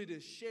opportunity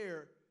to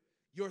share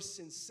your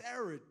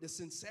sincerity, the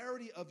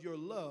sincerity of your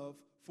love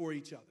for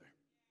each other.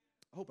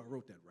 I hope I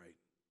wrote that right.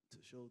 To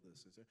show the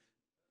sincerity.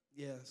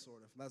 Yeah,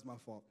 sort of. That's my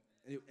fault.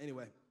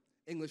 Anyway,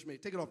 English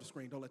major. Take it off the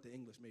screen. Don't let the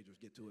English majors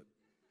get to it.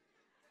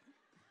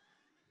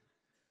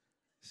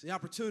 It's the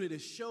opportunity to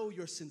show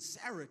your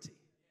sincerity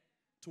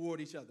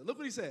toward each other. Look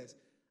what he says.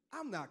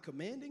 I'm not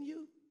commanding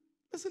you.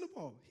 Listen to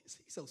Paul. He's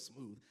so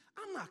smooth.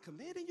 I'm not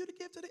commanding you to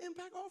give to the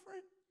impact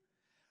offering.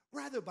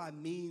 Rather, by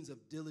means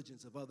of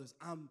diligence of others,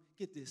 I'm,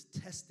 get this,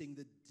 testing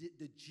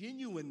the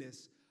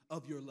genuineness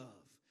of your love.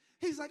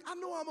 He's like, I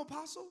know I'm an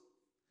apostle.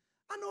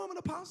 I know I'm an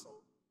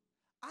apostle.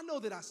 I know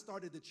that I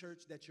started the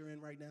church that you're in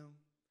right now.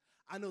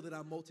 I know that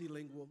I'm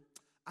multilingual.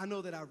 I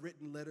know that I've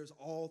written letters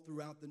all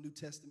throughout the New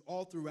Testament,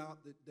 all throughout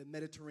the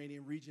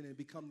Mediterranean region and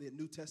become the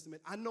New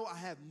Testament. I know I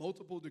have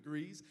multiple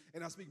degrees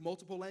and I speak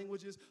multiple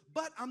languages,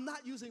 but I'm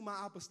not using my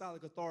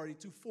apostolic authority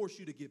to force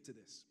you to give to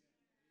this.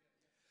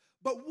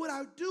 But what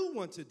I do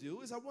want to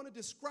do is I want to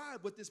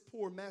describe what this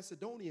poor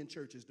Macedonian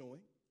church is doing.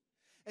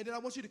 And then I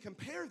want you to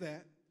compare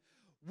that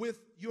with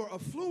your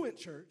affluent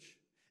church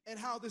and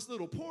how this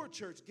little poor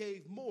church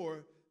gave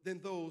more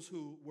than those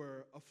who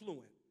were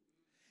affluent.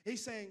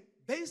 He's saying,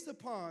 based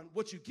upon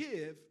what you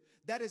give,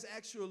 that is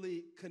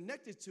actually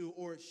connected to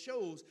or it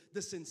shows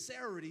the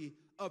sincerity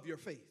of your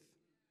faith.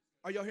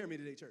 Are y'all hearing me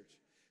today, church?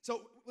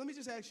 So let me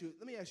ask you, church,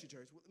 let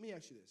me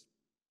ask you this.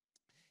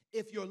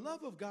 If your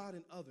love of God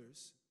and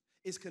others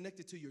is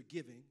connected to your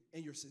giving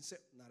and your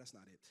sincerity, no, that's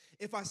not it.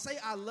 If I say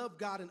I love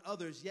God and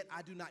others, yet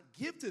I do not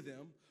give to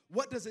them,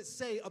 what does it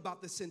say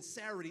about the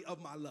sincerity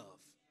of my love?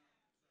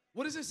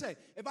 What does it say?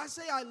 If I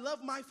say I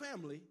love my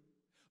family,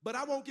 but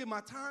I won't give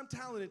my time,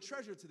 talent, and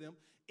treasure to them,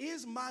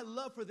 is my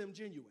love for them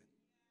genuine?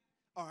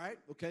 All right,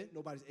 okay,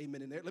 nobody's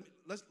amen in there.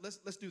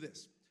 Let's do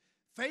this.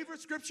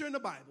 Favorite scripture in the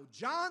Bible,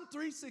 John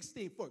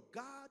 3:16. For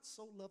God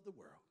so loved the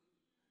world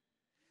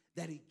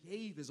that he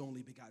gave his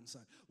only begotten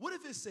son. What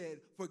if it said,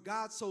 for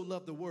God so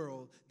loved the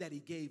world that he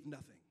gave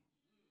nothing?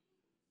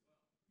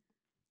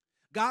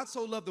 God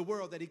so loved the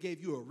world that he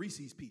gave you a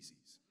Reese's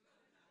Pieces.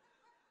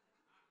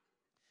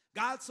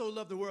 God so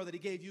loved the world that he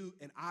gave you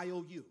an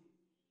IOU.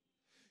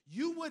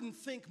 You wouldn't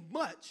think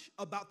much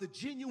about the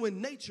genuine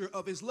nature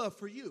of his love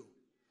for you.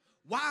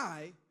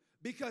 Why?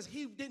 Because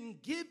he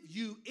didn't give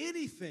you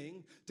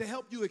anything to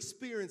help you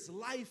experience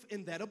life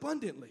in that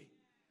abundantly.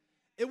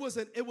 It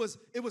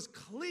was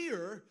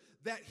clear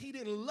that he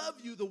didn't love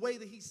you the way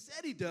that he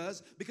said he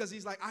does because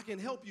he's like, I can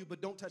help you,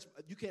 but don't touch,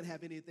 you can't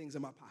have any things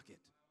in my pocket.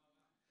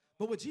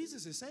 But what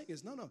Jesus is saying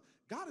is, no,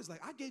 God is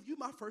like, I gave you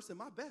my first and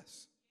my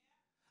best.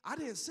 I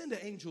didn't send an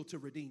angel to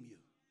redeem you.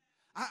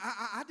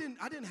 I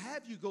didn't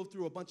have you go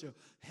through a bunch of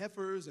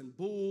heifers and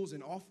bulls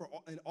and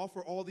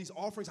offer all these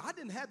offerings. I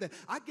didn't have that.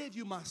 I gave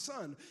you my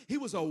son. He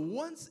was a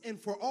once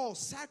and for all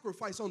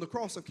sacrifice on the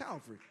cross of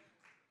Calvary.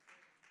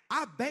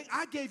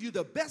 I gave you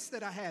the best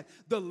that I had.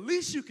 The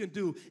least you can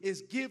do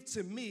is give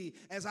to me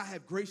as I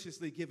have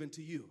graciously given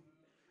to you.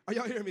 Are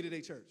y'all hearing me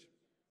today, church?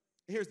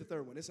 Here's the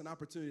third one. It's an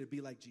opportunity to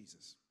be like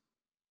Jesus.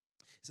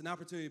 It's an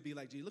opportunity to be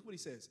like Jesus. Look what he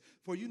says.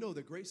 For you know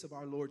the grace of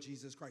our Lord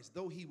Jesus Christ,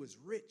 though he was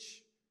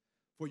rich,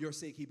 for your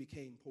sake he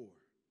became poor,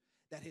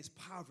 that his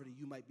poverty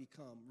you might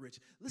become rich.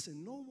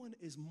 Listen, no one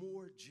is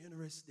more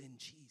generous than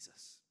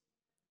Jesus.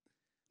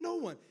 No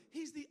one.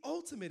 He's the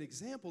ultimate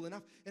example. And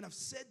I've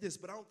said this,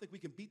 but I don't think we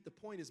can beat the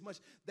point as much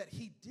that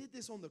he did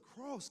this on the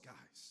cross,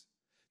 guys.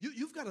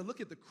 You've got to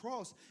look at the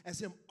cross as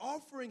him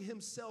offering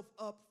himself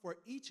up for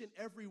each and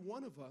every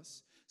one of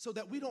us so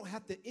that we don't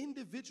have to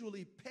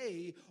individually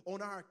pay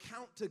on our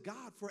account to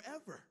God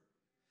forever.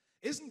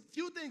 Isn't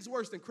few things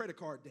worse than credit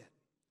card debt?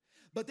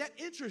 But that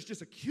interest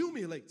just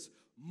accumulates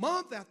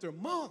month after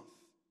month,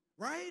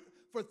 right?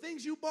 For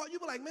things you bought, you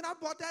be like, man, I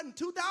bought that in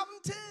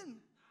 2010.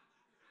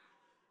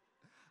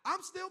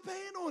 I'm still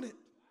paying on it.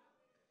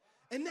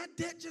 And that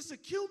debt just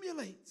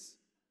accumulates.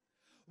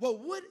 Well,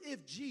 what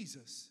if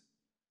Jesus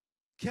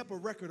kept a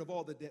record of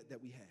all the debt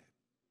that we had?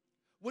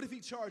 What if he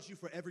charged you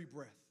for every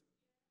breath?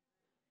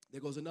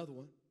 There goes another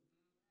one.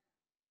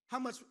 How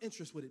much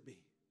interest would it be?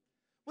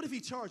 What if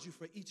he charged you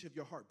for each of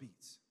your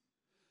heartbeats?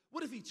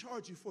 What if he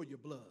charged you for your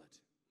blood?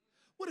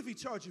 What if he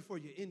charged you for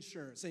your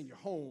insurance and your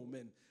home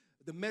and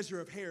the measure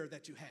of hair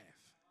that you have?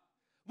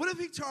 What if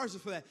he charged you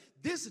for that?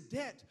 This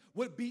debt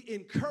would be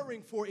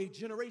incurring for a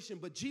generation.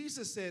 But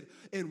Jesus said,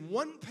 in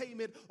one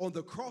payment on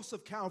the cross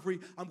of Calvary,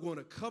 I'm going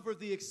to cover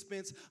the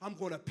expense. I'm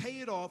going to pay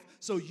it off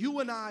so you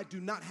and I do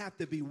not have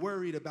to be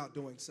worried about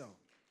doing so.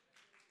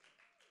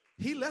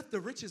 He left the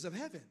riches of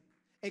heaven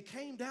and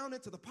came down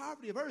into the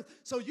poverty of earth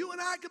so you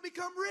and I could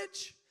become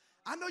rich.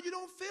 I know you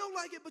don't feel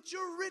like it, but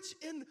you're rich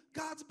in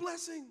God's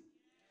blessing.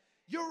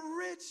 You're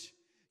rich.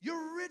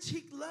 You're rich.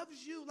 He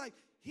loves you. Like,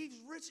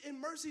 he's rich in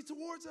mercy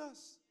towards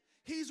us.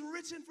 He's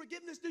rich in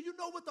forgiveness. Do you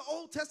know what the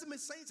Old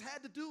Testament saints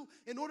had to do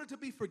in order to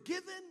be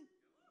forgiven?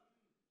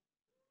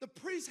 The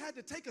priest had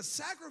to take a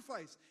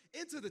sacrifice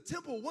into the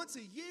temple once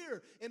a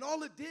year, and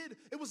all it did,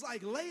 it was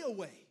like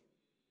layaway.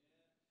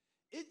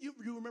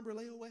 You remember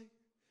layaway?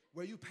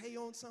 Where you pay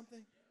on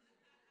something,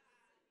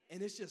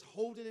 and it's just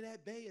holding it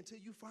at bay until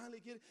you finally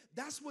get it.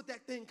 That's what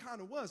that thing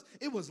kind of was.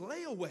 It was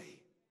layaway.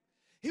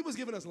 He was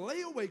giving us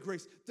layaway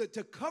grace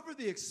to cover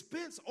the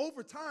expense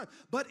over time.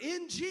 But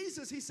in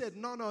Jesus, he said,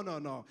 no, no, no,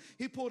 no.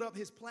 He pulled up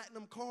his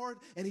platinum card,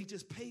 and he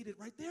just paid it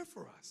right there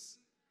for us.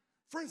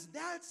 Friends,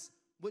 that's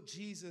what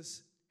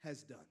Jesus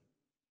has done.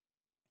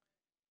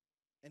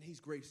 And he's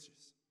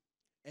gracious,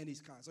 and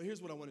he's kind. So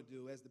here's what I want to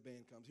do as the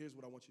band comes. Here's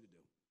what I want you to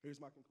do. Here's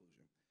my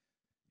conclusion.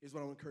 Here's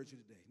what I want to encourage you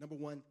today. Number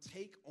one,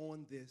 take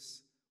on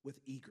this with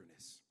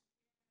eagerness.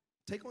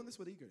 Take on this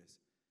with eagerness.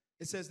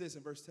 It says this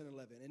in verse 10 and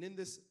 11. And in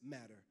this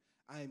matter,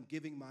 I am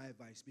giving my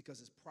advice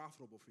because it's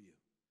profitable for you.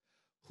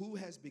 Who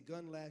has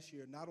begun last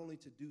year not only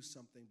to do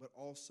something, but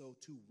also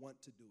to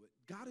want to do it.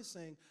 God is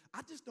saying,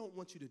 I just don't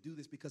want you to do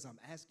this because I'm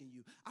asking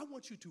you. I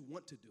want you to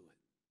want to do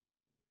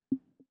it.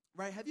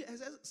 Right?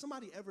 Has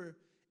somebody ever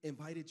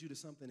invited you to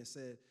something and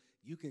said,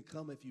 you can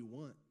come if you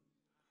want?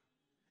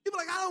 You'd be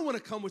like, I don't want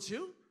to come with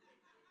you.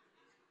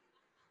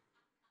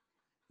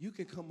 You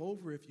can come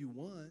over if you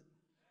want.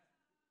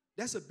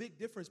 That's a big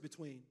difference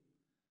between,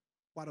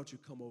 why don't you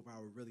come over? I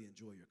would really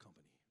enjoy your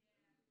company.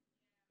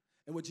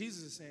 And what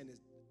Jesus is saying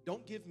is,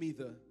 don't give me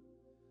the,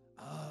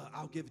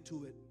 I'll give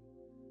to it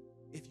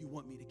if you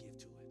want me to give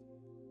to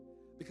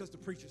it. Because the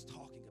preacher's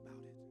talking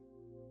about it,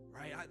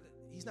 right?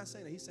 He's not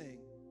saying that. He's saying,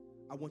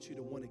 I want you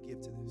to want to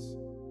give to this.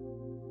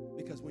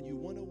 Because when you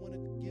want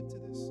to give to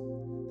this,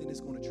 then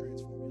it's going to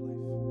transform your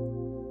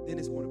life. Then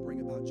it's going to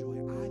bring about joy.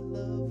 I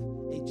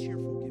love a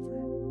cheerful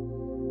giver.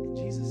 And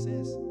Jesus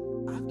says,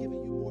 I've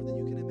given you more than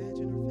you can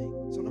imagine or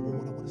think. So number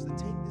one, I want us to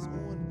take this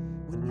on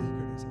with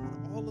eagerness. I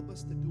want all of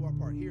us to do our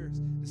part.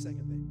 Here's the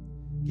second thing.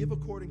 Give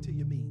according to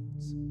your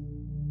means.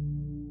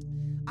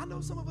 I know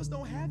some of us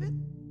don't have it.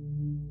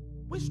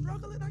 We're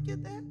struggling, I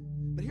get that.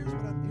 But here's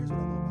what I know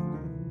about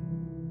God.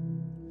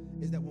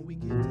 Is that when we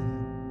give to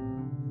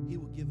him, he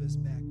will give us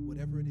back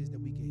whatever it is that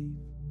we gave.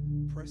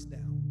 Pressed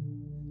down,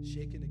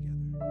 shaken together,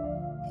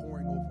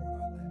 pouring over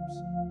on our laps.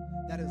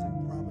 That is a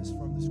promise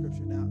from the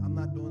scripture. Now, I'm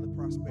not doing the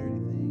prosperity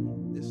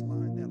thing, this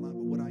line, that line,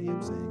 but what I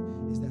am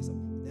saying is that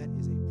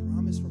is a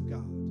promise from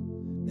God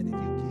that if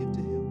you give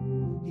to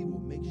him, he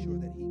will make sure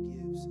that he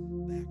gives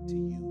back to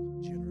you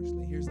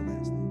generously. Here's the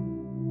last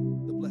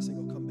thing. The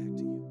blessing will come back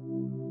to you.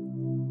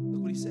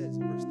 Look what he says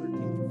in verse 13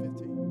 through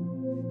 15.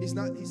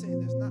 He's saying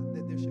there's not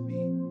that there should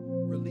be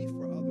relief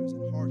for others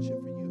and hardship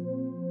for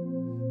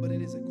you, but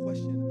it is a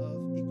question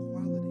of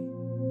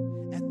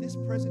equality. At this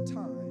present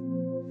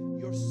time,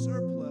 your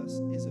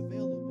surplus is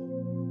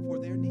available for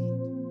their need.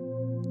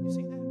 You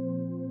see that?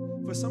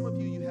 For some of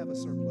you, you have a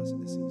surplus in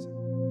this season.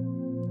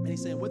 And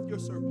he's saying with your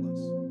surplus,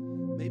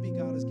 maybe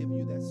God has given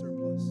you that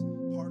surplus,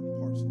 part and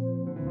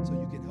parcel, so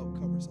you can help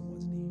cover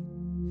someone's need.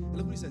 And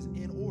look what he says,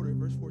 in order,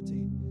 verse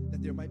 14,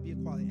 that there might be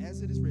equality.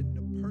 As it is written,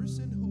 the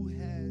person who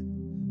had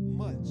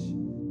much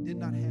did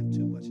not have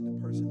too much, and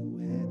the person who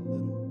had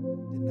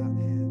little did not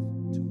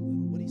have too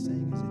little. What he's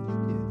saying is if you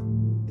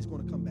give, it's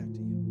going to come back to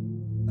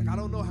you. Like, I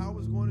don't know how I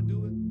was going to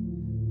do it,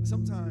 but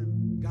sometimes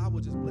God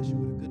will just bless you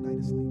with a good night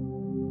of sleep.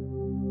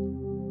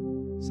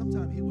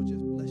 Sometimes he will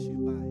just bless you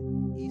by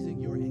easing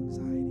your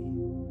anxiety.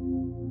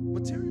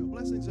 Material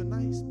blessings are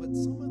nice, but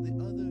some of the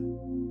other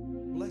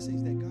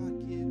blessings that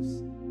God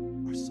gives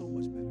are so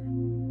much better.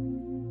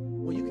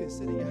 When you can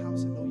sit in your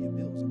house and know your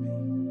bills are paid,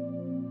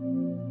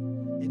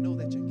 and know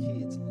that your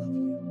kids love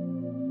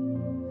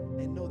you,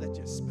 and know that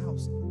your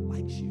spouse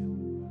likes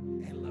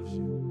you and loves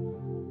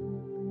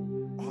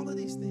you. All of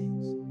these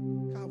things,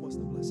 God wants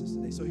to bless us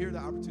today. So here are the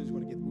opportunities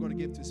we're going to give. We're going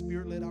to give to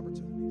spirit-led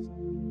opportunities,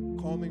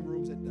 calming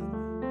rooms at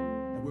Dunwoody,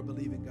 and we're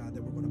believing, God,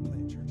 that we're going to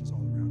plant churches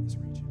all around this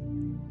region.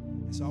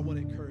 And so I want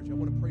to encourage you. I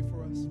want to pray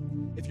for us.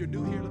 If you're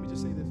new here, let me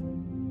just say this.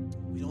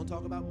 We don't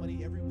talk about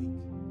money every week.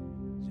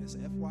 Just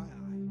FYI.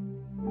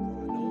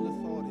 I know the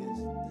thought is,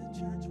 the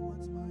church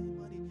wants my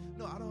money.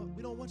 No,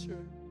 we don't want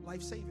your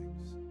life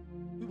savings.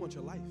 We want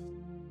your life.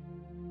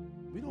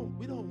 We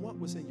don't want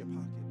what's in your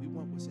pocket. We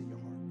want what's in your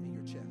heart, in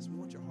your chest. We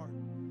want your heart.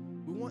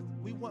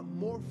 We want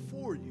more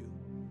for you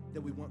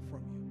than we want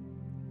from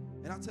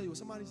you. And I'll tell you, when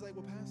somebody's like,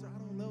 well, Pastor, I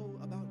don't know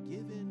about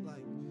giving.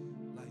 Like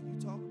you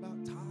talk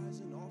about tithes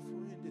and offering.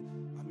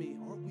 I mean,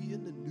 aren't we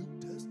in the New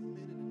Testament?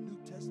 In the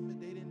New Testament,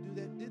 they didn't do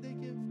that. Did they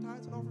give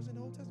tithes and offerings in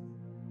the Old Testament?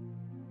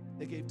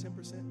 They gave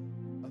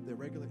 10% of their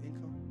regular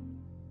income.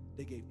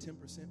 They gave 10%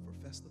 for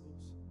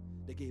festivals.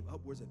 They gave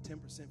upwards of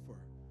 10% for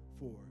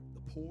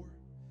the poor.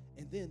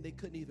 And then they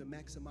couldn't even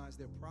maximize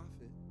their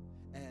profit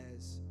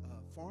as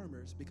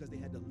farmers because they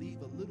had to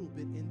leave a little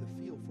bit in the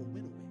field for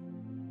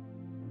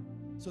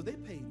winnowing. So they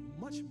paid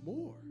much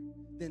more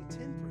than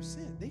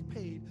 10%. They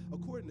paid,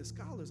 according to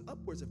scholars,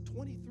 upwards of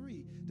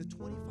 23 to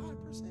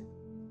 25%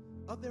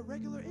 of their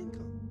regular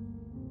income.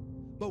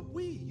 But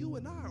you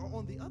and I, are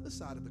on the other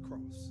side of the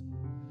cross.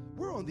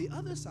 We're on the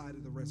other side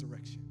of the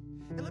resurrection.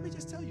 And let me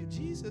just tell you,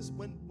 Jesus,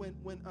 when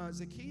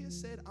Zacchaeus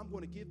said, I'm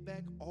going to give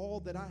back all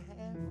that I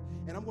have,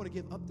 and I'm going to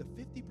give up to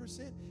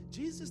 50%,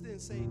 Jesus didn't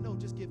say, no,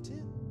 just give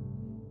 10.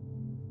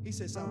 He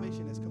said,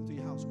 salvation has come to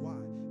your house. Why?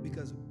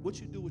 Because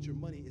what you do with your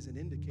money is an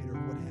indicator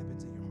of what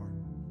happens in your heart.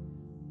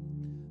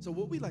 So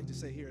what we like to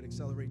say here at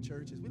Accelerate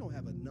Church is we don't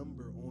have a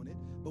number on it,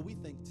 but we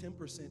think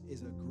 10%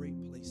 is a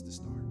great place to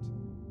start.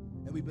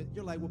 And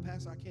you're like, well,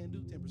 Pastor, I can't do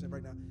 10%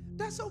 right now.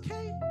 That's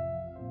okay.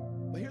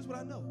 But here's what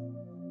I know.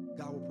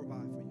 God will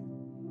provide for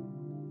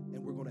you.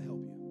 And we're going to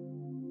help you.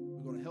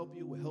 We're going to help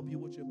you. We'll help you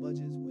with your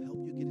budgets. We'll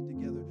help you get it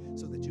together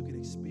so that you can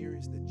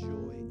experience the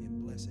joy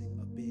and blessing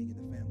of being in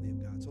the family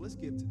of God. So let's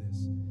give to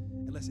this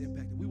and let's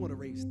impact it. We want to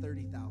raise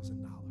 $30,000.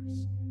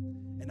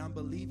 And I'm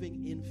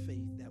believing in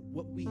faith that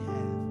what we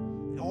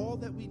have, all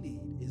that we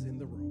need is in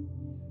the room.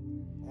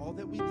 All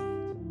that we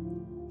need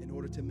in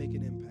order to make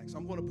an impact. So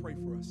I'm going to pray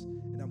for us,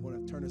 and I'm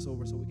going to turn this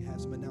over so we can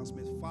have some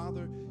announcements.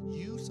 Father,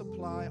 you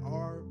supply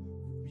our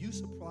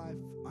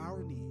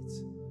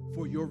needs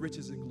for your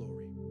riches and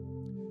glory.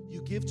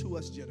 You give to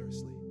us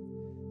generously.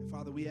 And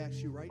Father, we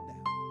ask you right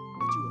now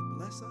that you would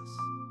bless us,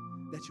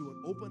 that you would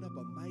open up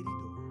a mighty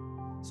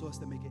door so as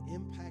to make an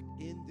impact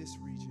in this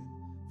region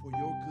for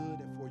your good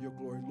and for your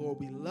glory. Lord,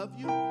 we love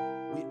you.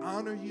 We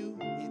honor you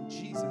in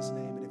Jesus'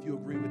 name. And if you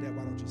agree with that,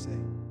 why don't you say